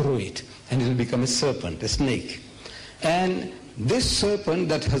go and throw it, and it will become a serpent, a snake. And this serpent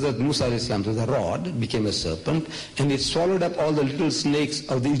that Hazrat Musa alayhi salam, the rod, became a serpent, and it swallowed up all the little snakes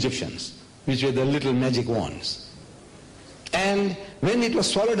of the Egyptians, which were the little magic wands. And when it was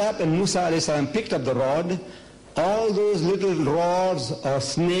swallowed up and Musa alayhi salam picked up the rod, all those little rods or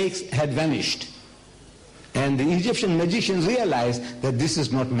snakes had vanished. And the Egyptian magicians realized that this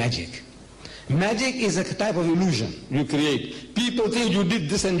is not magic. Magic is a type of illusion you create. People think you did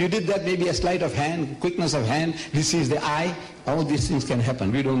this and you did that, maybe a sleight of hand, quickness of hand, deceives the eye. All these things can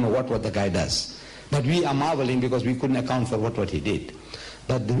happen. We don't know what the guy does. But we are marveling because we couldn't account for what he did.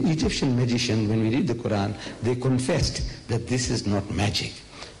 But the Egyptian magician, when we read the Quran, they confessed that this is not magic.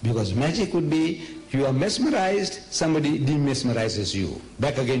 Because magic would be, you are mesmerized, somebody demesmerizes you.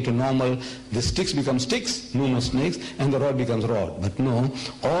 Back again to normal, the sticks become sticks, no more snakes, and the rod becomes rod. But no,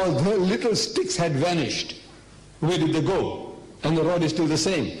 all the little sticks had vanished. Where did they go? And the rod is still the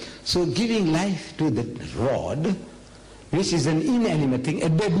same. So giving life to the rod, which is an inanimate thing, a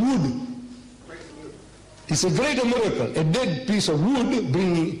dead wood, it's a greater miracle. A dead piece of wood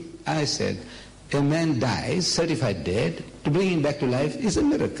bringing, I said, a man dies, certified dead, to bring him back to life is a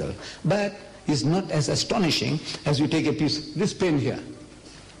miracle. But it's not as astonishing as you take a piece, this pen here,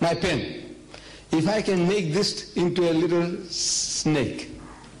 my pen. If I can make this into a little snake,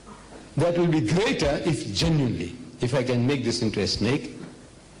 that will be greater if genuinely, if I can make this into a snake,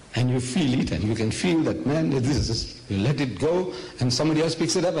 and you feel it, and you can feel that, man, this is, you let it go, and somebody else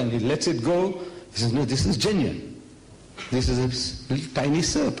picks it up and he lets it go. He says, no, this is genuine. This is a little tiny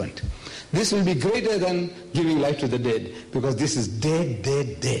serpent. This will be greater than giving life to the dead, because this is dead,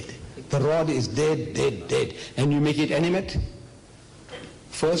 dead, dead. The rod is dead, dead, dead. And you make it animate.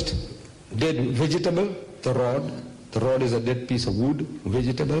 First, dead vegetable, the rod. The rod is a dead piece of wood,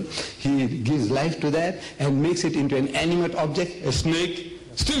 vegetable. He gives life to that and makes it into an animate object, a snake.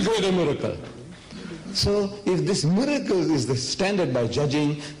 Still greater miracle. So if this miracle is the standard by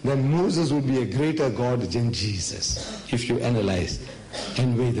judging, then Moses would be a greater God than Jesus, if you analyze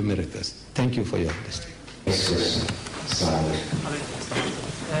and weigh the miracles. Thank you for your understanding.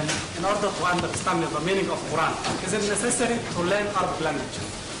 In order to understand the meaning of Quran, is it necessary to learn Arabic language?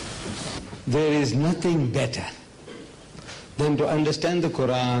 There is nothing better than to understand the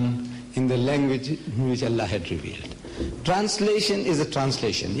Quran in the language in which Allah had revealed. Translation is a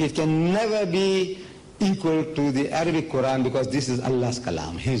translation. It can never be equal to the Arabic Quran, because this is Allah's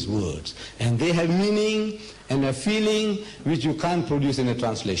kalam, His words. And they have meaning and a feeling which you can't produce in a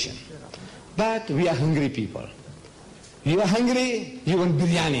translation. But we are hungry people. You are hungry, you want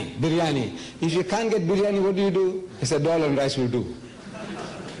biryani. If you can't get biryani, what do? It's a dal and rice will do.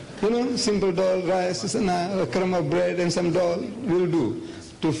 You know, simple dal, rice, a crumb of bread and some dal will do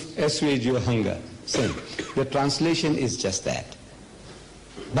to assuage your hunger. Same. The translation is just that.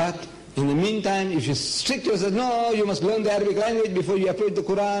 But in the meantime, if you strict yourself, no, you must learn the Arabic language before you approach the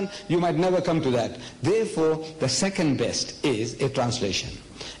Quran, you might never come to that. Therefore, the second best is a translation.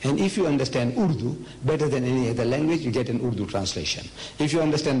 And if you understand Urdu better than any other language, you get an Urdu translation. If you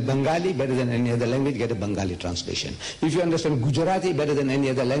understand Bengali better than any other language, get a Bengali translation. If you understand Gujarati better than any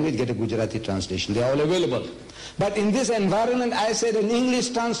other language, get a Gujarati translation. They are all available. But in this environment, I said an English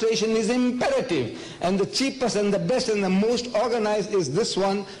translation is imperative. And the cheapest and the best and the most organized is this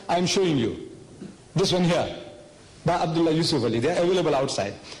one I'm showing you. This one here, by Abdullah Yusuf Ali. They are available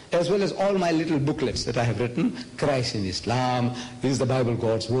outside. As well as all my little booklets that I have written, Christ in Islam, is the Bible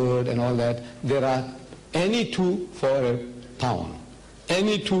God's Word and all that. There are any two for £1.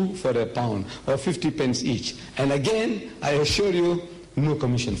 Any two for £1 or 50 pence each. And again, I assure you, no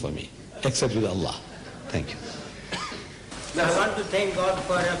commission for me, except with Allah. Thank you. I want to thank God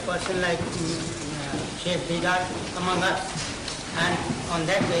for a person like Sheikh Deedat among us. And on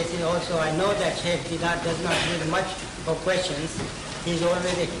that basis also, I know that Sheikh Deedat does not need much for questions. He's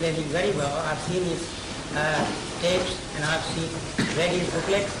always explaining very well. I've seen his tapes and I've read his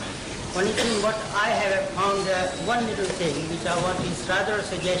booklets. Only thing what I have found, one little thing which I want is rather a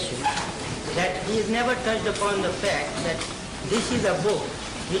suggestion, that he has never touched upon the fact that this is a book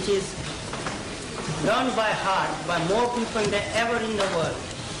which is learned by heart by more people than ever in the world.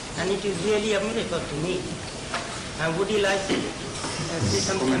 And it is really a miracle to me. And would you like to say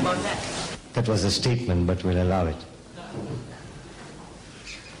something about that? That was a statement, but we'll allow it.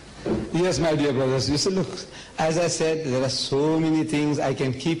 Yes, my dear brothers. You see, look, as I said, there are so many things. I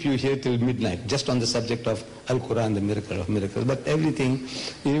can keep you here till midnight, just on the subject of Al-Quran, the miracle of miracles. But everything,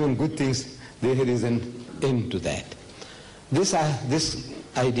 even good things, there is an end to that. This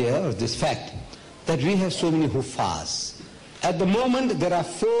idea, or this fact, that we have so many huffaz. At the moment, there are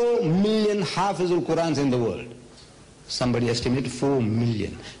 4 million Hafizul Qurans in the world. Somebody estimated 4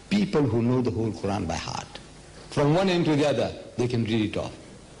 million people who know the whole Quran by heart. From one end to the other, they can read it off.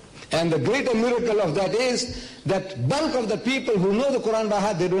 And the greater miracle of that is that bulk of the people who know the Quran by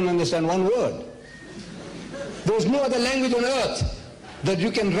heart, they don't understand one word. There's no other language on earth that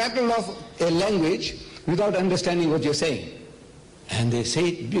you can rattle off a language without understanding what you're saying. And they say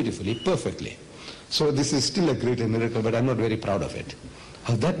it beautifully, perfectly. So this is still a greater miracle, but I'm not very proud of it.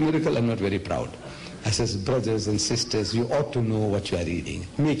 Of that miracle, I'm not very proud. I says, brothers and sisters, you ought to know what you are reading.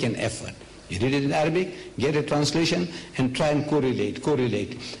 Make an effort. You read it in Arabic, get a translation, and try and correlate.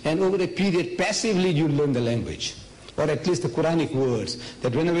 And over a period, passively, you learn the language. Or at least the Quranic words.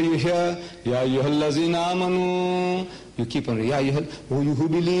 That whenever you hear, Ya ayyuhallazina amanu, you keep on reading, O you who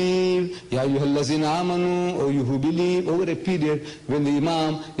believe, Ya ayyuhallazina amanu, O you who believe. Over a period, when the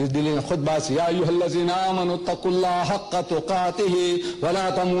Imam is dealing a khutbah, Ya ayyuhallazina amanu, taqullaha haqqa tuqatihi, wa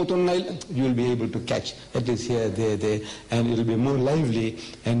la tamutunna, you will be able to catch, at least here, there, and it will be more lively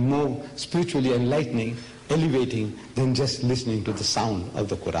and more spiritually enlightening, elevating, than just listening to the sound of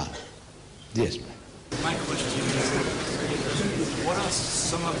the Quran. Yes, ma'am. My question is, what are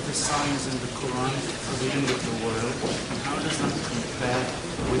some of the signs in the Quran for the end of the world, and how does that compare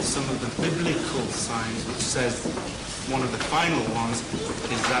with some of the biblical signs, which says one of the final ones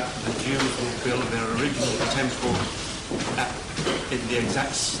is that the Jews will build their original temple in the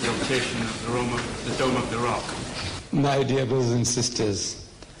exact location of the Dome of the Rock? My dear brothers and sisters,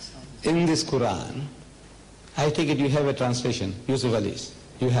 in this Quran, I take it you have a translation, Yusuf Ali's.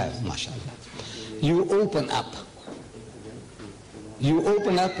 You have, mashallah. You open up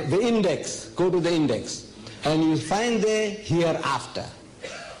the index, go to the index, and you find there hereafter.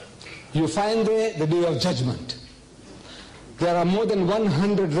 You find there the day of judgment. There are more than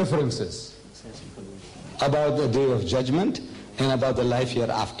 100 references about the day of judgment and about the life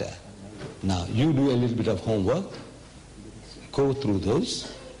hereafter. Now, you do a little bit of homework, go through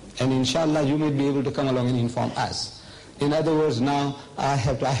those, and inshallah you may be able to come along and inform us. In other words, now I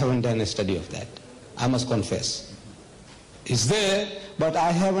haven't done a study of that. I must confess. It's there, but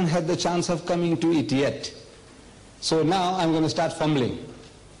I haven't had the chance of coming to it yet. So now I'm going to start fumbling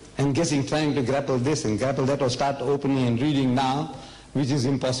and guessing, trying to grapple this and grapple that, or start opening and reading now, which is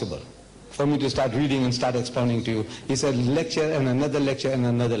impossible for me to start reading and start expounding to you. It's a lecture and another lecture and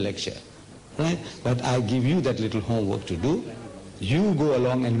another lecture. Right? But I give you that little homework to do. You go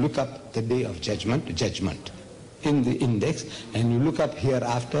along and look up the day of judgment, in the index, and you look up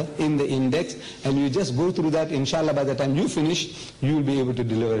hereafter in the index, and you just go through that. Inshallah, by the time you finish, you will be able to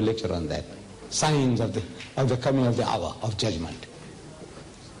deliver a lecture on that. Signs of the coming of the hour of judgment.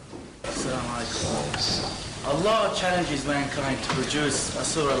 As-Salaam alaikum. Allah challenges mankind to produce a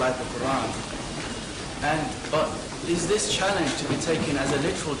surah like the Quran. But is this challenge to be taken as a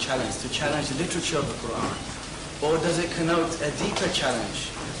literal challenge, to challenge the literature of the Quran? Or does it connote a deeper challenge,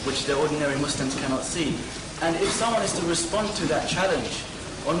 which the ordinary Muslims cannot see? And if someone is to respond to that challenge,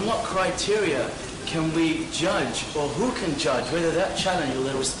 on what criteria can we judge, or who can judge whether that challenge or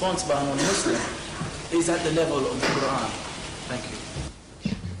the response by a non-Muslim is at the level of the Quran? Thank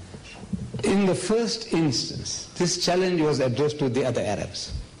you. In the first instance, this challenge was addressed to the other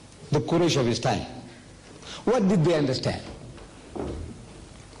Arabs, the Quraysh of his time. What did they understand?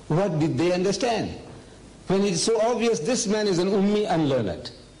 What did they understand? When it's so obvious this man is an ummi,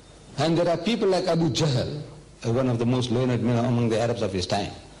 unlearned. And there are people like Abu Jahl, one of the most learned men among the Arabs of his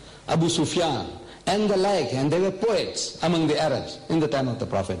time, Abu Sufyan, and the like, and they were poets among the Arabs in the time of the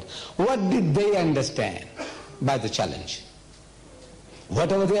Prophet. What did they understand by the challenge?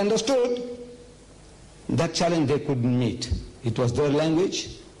 Whatever they understood, that challenge they couldn't meet. It was their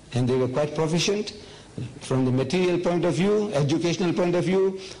language, and they were quite proficient from the material point of view, educational point of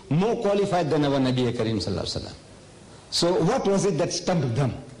view, more qualified than our Nabi Karim Sallallahu Alaihi Wasallam. So what was it that stumped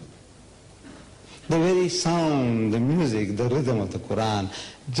them? The very sound, the music, the rhythm of the Quran.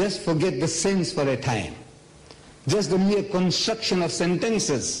 Just forget the sense for a time. Just the mere construction of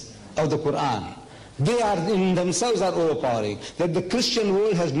sentences of the Quran. They are in themselves are overpowering. That the Christian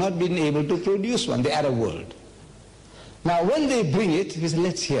world has not been able to produce one, the Arab world. Now when they bring it, we say,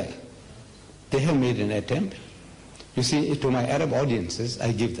 let's hear. They have made an attempt. You see, to my Arab audiences,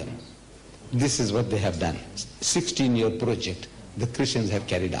 I give them. This is what they have done. 16-year project the Christians have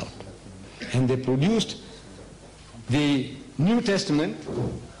carried out. And they produced the New Testament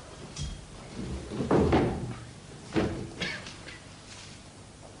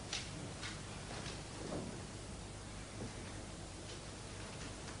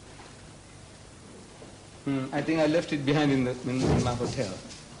I think I left it behind in my hotel.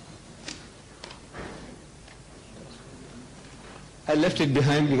 I left it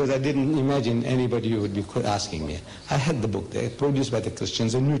behind because I didn't imagine anybody would be asking me. I had the book there, produced by the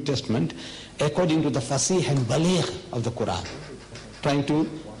Christians, the New Testament, according to the fasih and baligh of the Quran.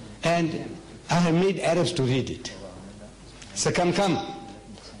 And I have made Arabs to read it. So come,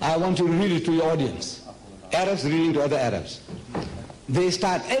 I want to read it to your audience. Arabs reading to other Arabs. They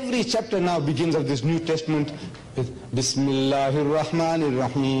start, every chapter now begins of this New Testament with Bismillahir Rahmanir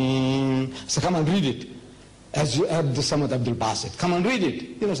Rahim. So come and read it. As you have the Samad Abdul Basit. Come and read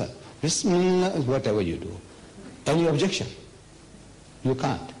it. You know, sir. Bismillah, whatever you do. Any objection? You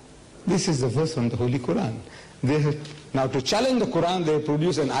can't. This is the verse from the Holy Quran. Now to challenge the Quran, they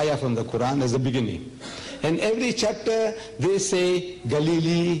produce an ayah from the Quran as the beginning. And every chapter they say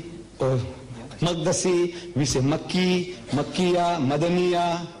Galili or Magdasi, we say Makki, Makkiya,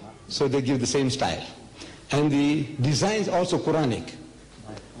 Madaniya, so they give the same style. And the designs also Quranic.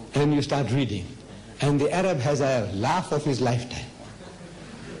 And you start reading. And the Arab has a laugh of his lifetime.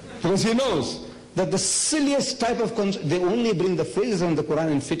 Because he knows that the silliest type of they only bring the phrases from the Quran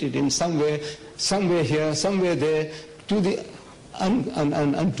and fit it in somewhere here, somewhere there, to the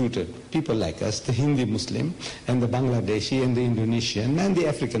untutored people like us, the Hindi Muslim and the Bangladeshi and the Indonesian and the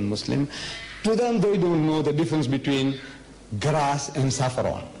African Muslim. To them, they don't know the difference between grass and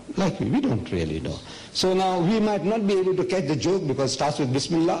saffron. Like we don't really know. So now we might not be able to catch the joke because it starts with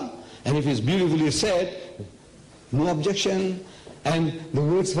Bismillah, and if it's beautifully said, no objection, and the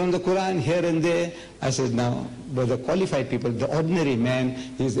words from the Quran here and there. I said, now, but the qualified people, the ordinary man,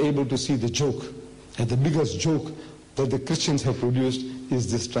 is able to see the joke. And the biggest joke that the Christians have produced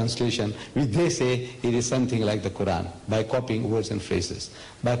is this translation, which they say it is something like the Quran, by copying words and phrases.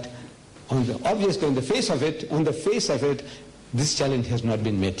 But obviously on the face of it, this challenge has not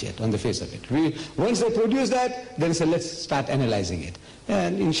been met yet, on the face of it. Once they produce that, then say, let's start analyzing it.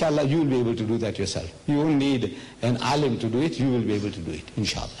 And inshallah, you will be able to do that yourself. You won't need an alim to do it, you will be able to do it,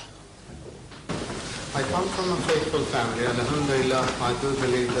 inshallah. I come from a faithful family, and alhamdulillah, I do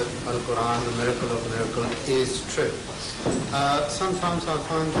believe that Al-Quran, the miracle of miracle, is true. Sometimes I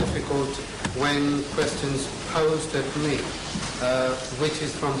find difficult when questions posed at me, which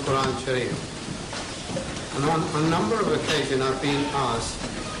is from Quran Sharif. And on a number of occasions I've been asked,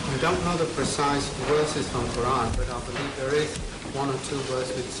 I don't know the precise verses from Quran, but I believe there is one or two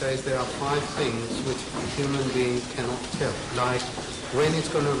verses which says there are 5 things which a human being cannot tell, like when it's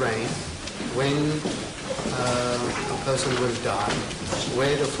going to rain, when a person will die,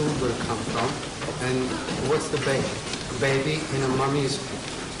 where the food will come from, and what's the baby in a mummy's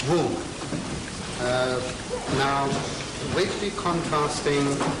womb. Now, with the contrasting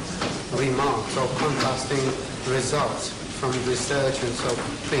remarks or contrasting results from research and so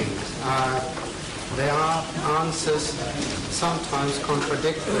things, there are answers sometimes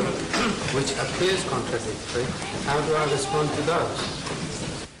contradictory, which appears contradictory. How do I respond to those?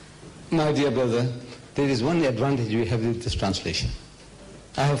 My dear brother, there is one advantage we have with this translation.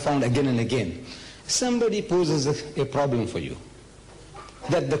 I have found again and again. Somebody poses a problem for you,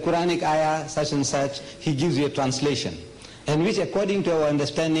 that the Quranic ayah, such and such, he gives you a translation, and which according to our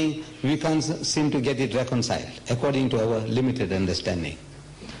understanding, we can't seem to get it reconciled, according to our limited understanding.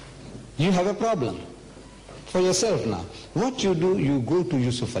 You have a problem for yourself now. What you do, you go to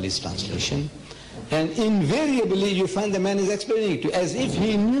Yusuf Ali's translation, and invariably you find the man is explaining it to you as if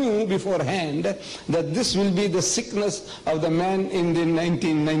he knew beforehand that this will be the sickness of the man in the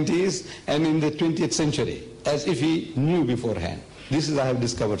 1990s and in the 20th century, as if he knew beforehand. This is what I have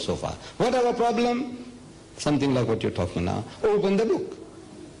discovered so far. What our problem? Something like what you're talking now. Open the book.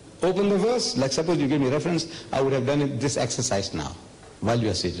 Open the verse. Like suppose you give me reference, I would have done this exercise now while you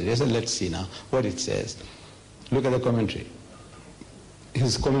are seated. Yes, let's see now what it says. Look at the commentary.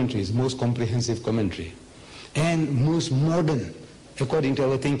 His commentary is most comprehensive commentary and most modern according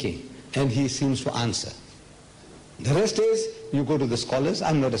to our thinking, and he seems to answer. The rest is, you go to the scholars.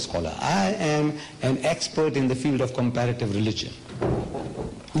 I'm not a scholar. I am an expert in the field of comparative religion.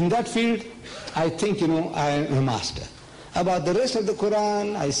 In that field, I think, I am a master. About the rest of the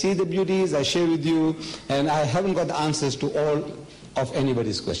Quran, I see the beauties, I share with you, and I haven't got the answers to all of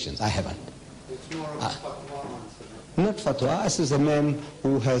anybody's questions. I haven't. It's more of a fatwa answer. Not fatwa. This is a man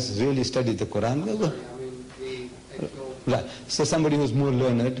who has really studied the Quran. Right. So somebody who's more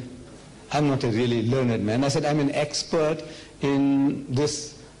learned. I'm not a really learned man. I said I'm an expert in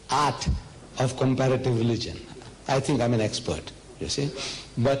this art of comparative religion. I think I'm an expert, you see.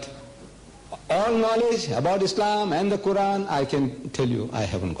 But all knowledge about Islam and the Quran, I can tell you I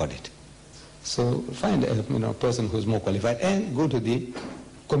haven't got it. So find a person who's more qualified and go to the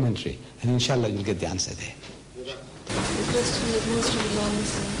commentary, and inshallah you'll get the answer there. The question that most of the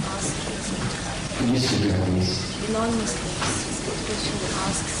non-Muslims ask is, the non-Muslims, question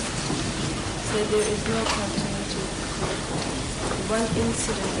asks, so there is no continuity. One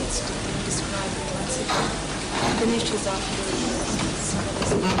incident is to be described in one second, finishes after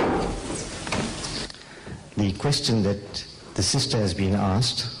The question that the sister has been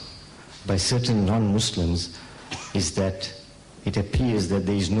asked by certain non-Muslims is that it appears that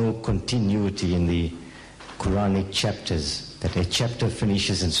there is no continuity in the Quranic chapters, that a chapter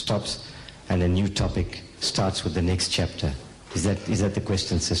finishes and stops and a new topic starts with the next chapter. Is that the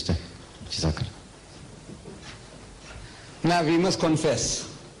question, sister? Jazakallah. Now we must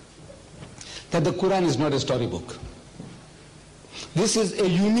confess that the Quran is not a storybook. This is a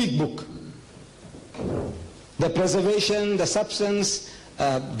unique book. The preservation, the substance,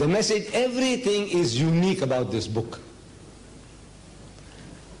 the message, everything is unique about this book.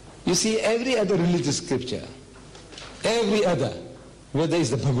 You see, every other religious scripture, every other, whether it's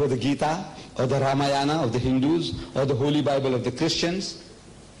the Bhagavad Gita or the Ramayana of the Hindus or the Holy Bible of the Christians,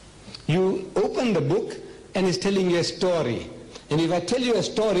 you open the book and it's telling you a story. And if I tell you a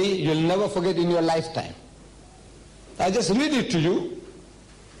story, you'll never forget in your lifetime. I just read it to you,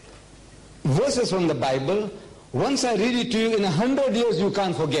 verses from the Bible. Once I read it to you, in 100 years you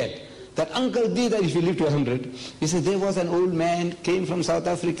can't forget. That Uncle Deedat, if you live to 100, he said there was an old man, came from South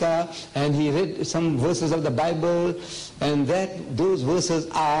Africa, and he read some verses of the Bible, and those verses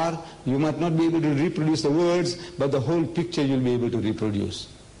are, you might not be able to reproduce the words, but the whole picture you'll be able to reproduce.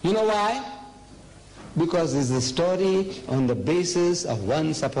 You know why? Because it's a story on the basis of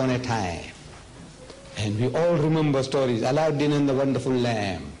once upon a time. And we all remember stories, Aladdin and the Wonderful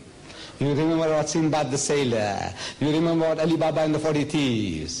Lamp. You remember about Sinbad the Sailor. You remember about Ali Baba and the 40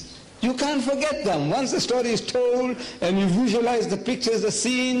 Thieves. You can't forget them. Once the story is told and you visualize the pictures, the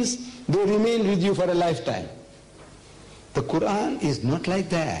scenes, they remain with you for a lifetime. The Quran is not like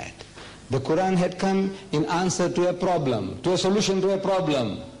that. The Quran had come in answer to a problem, to a solution to a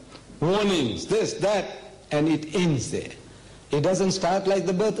problem. Warnings, this, that, and it ends there. It doesn't start like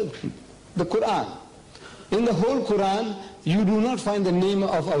the birth of the Quran. In the whole Quran, you do not find the name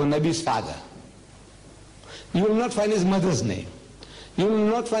of our Nabi's father. You will not find his mother's name. You will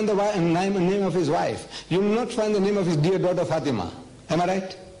not find the name of his wife. You will not find the name of his dear daughter Fatima. Am I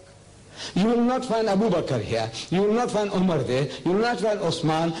right? You will not find Abu Bakr here. You will not find Umar there. You will not find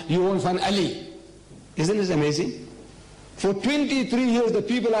Osman. You won't find Ali. Isn't this amazing? For 23 years the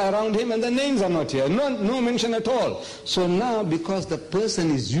people are around him and the names are not here. No mention at all. So now, because the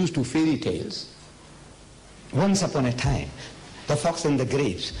person is used to fairy tales, once upon a time, the fox and the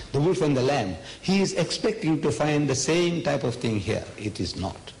grapes, the wolf and the lamb, he is expecting to find the same type of thing here. It is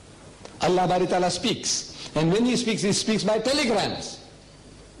not. Allah Bari Ta'ala speaks. And when he speaks by telegrams.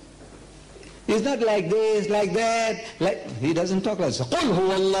 It's not like this, like that. He doesn't talk like this. قُلْ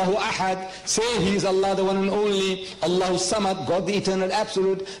هُوَ اللَّهُ أَحَدٌ. Say he is Allah, the one and only. Allahu Samad, God the eternal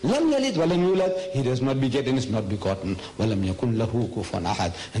absolute. لَمْ يَلِدْ وَلَمْ يُولَدْ. He does not beget and is not begotten. وَلَمْ يَكُنْ لَهُ كُفُوًا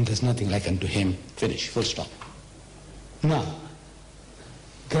أَحَدٌ. And there's nothing like unto him. Finish, full stop. Now,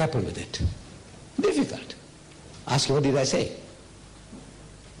 grapple with it. Difficult. Ask you, what did I say?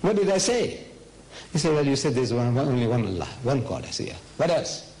 What did I say? He said, well, you said there's only one Allah, one God. I said, yeah. What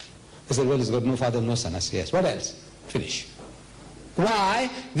else? He said, well, he's got no father, no son. I said, yes. What else? Finish. Why?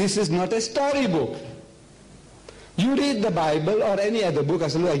 This is not a storybook. You read the Bible or any other book. I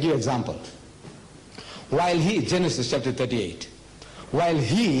said, look, I give you an example. While Genesis chapter 38, while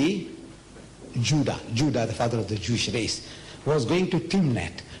Judah, the father of the Jewish race, was going to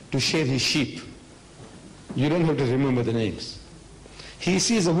Timnat to share his sheep. You don't have to remember the names. He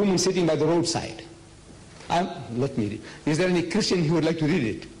sees a woman sitting by the roadside. Let me read. Is there any Christian who would like to read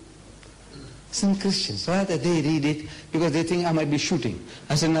it? Some Christians, rather they read it because they think I might be shooting.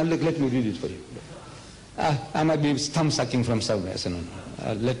 I said, now look, let me read it for you. I might be thumb sucking from somewhere. I said,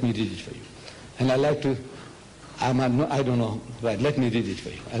 no, let me read it for you. And I like to, I don't know, right, let me read it for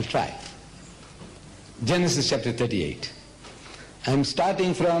you. I'll try. Genesis chapter 38. I'm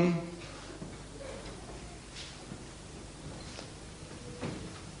starting from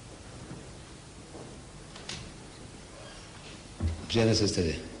Genesis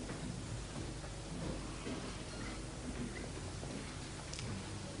 38.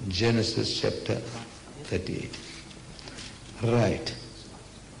 Genesis chapter 38. Right.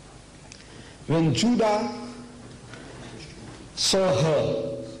 When Judah saw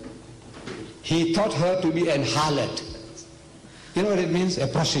her, he thought her to be an harlot. You know what it means? A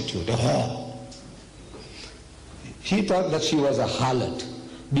prostitute, a whore. He thought that she was a harlot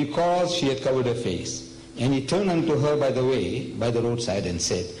because she had covered her face. And he turned unto her by the way, by the roadside, and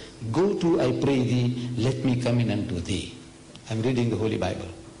said, go to, I pray thee, let me come in unto thee. I'm reading the Holy Bible.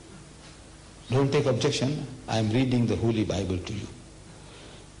 Don't take objection. I'm reading the Holy Bible to you.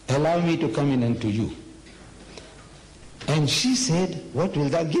 allow me to come in unto you. And she said, what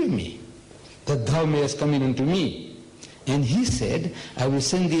wilt thou give me, that thou mayest come in unto me? And he said, I will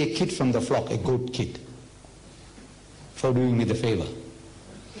send thee a kid from the flock, a goat kid, for doing me the favor.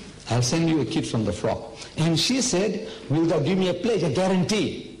 I'll send you a kid from the flock. And she said, will thou give me a pledge, a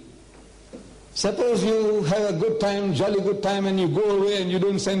guarantee? Suppose you have a good time, jolly good time, and you go away and you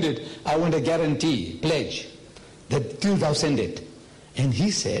don't send it. I want a guarantee, pledge, that till thou send it. And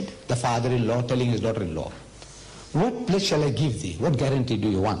he said, the father-in-law telling his daughter-in-law, what pledge shall I give thee? What guarantee do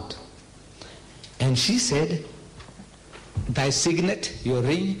you want? And she said, thy signet, your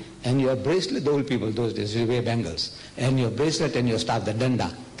ring, and your bracelet. The old people those days, you wear bangles. And your bracelet and your staff, the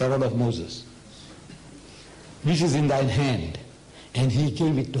danda, the rod of Moses, which is in thine hand. And he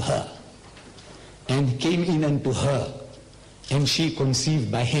gave it to her. And came in unto her. And she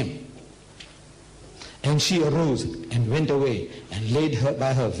conceived by him. And she arose and went away and laid her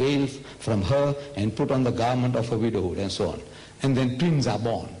by her veil from her and put on the garment of her widowhood, and so on. And then twins are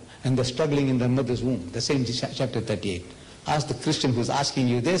born. And they're struggling in their mother's womb. The same chapter 38. Ask the Christian who's asking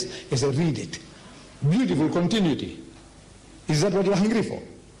you this, he said, read it. Beautiful continuity. Is that what you're hungry for?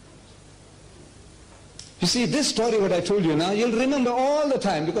 You see, this story what I told you now, you'll remember all the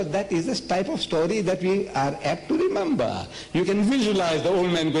time, because that is the type of story that we are apt to remember. You can visualize the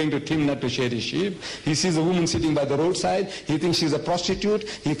old man going to Timnah to share his sheep. He sees a woman sitting by the roadside. He thinks she's a prostitute.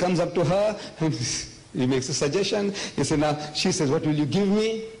 He comes up to her and he makes a suggestion. He says, now, she says, what will you give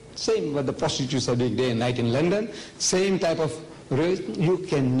me? Same what the prostitutes are doing day and night in London. Same type of race. You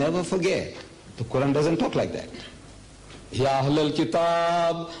can never forget. The Quran doesn't talk like that. Ya ahlal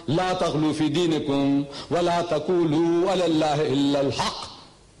kitab, la taghlu fi dinikum, wa la taqulu ala Allah illa al-haq.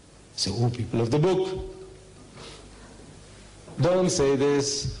 So, oh people of the book, don't say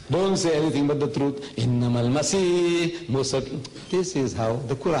this, don't say anything but the truth. Innamal masih, this is how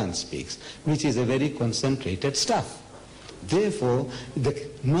the Quran speaks, which is a very concentrated stuff. Therefore, the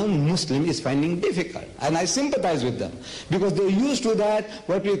non-Muslim is finding difficult. And I sympathize with them. Because they're used to that,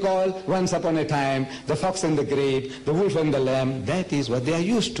 what we call, once upon a time, the fox and the grape, the wolf and the lamb. That is what they are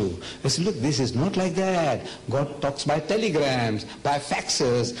used to. They say, look, this is not like that. God talks by telegrams, by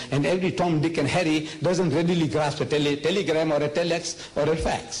faxes, and every Tom, Dick and Harry doesn't readily grasp a telegram or a telex or a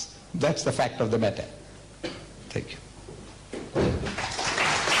fax. That's the fact of the matter. Thank you.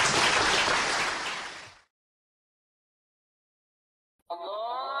 Allah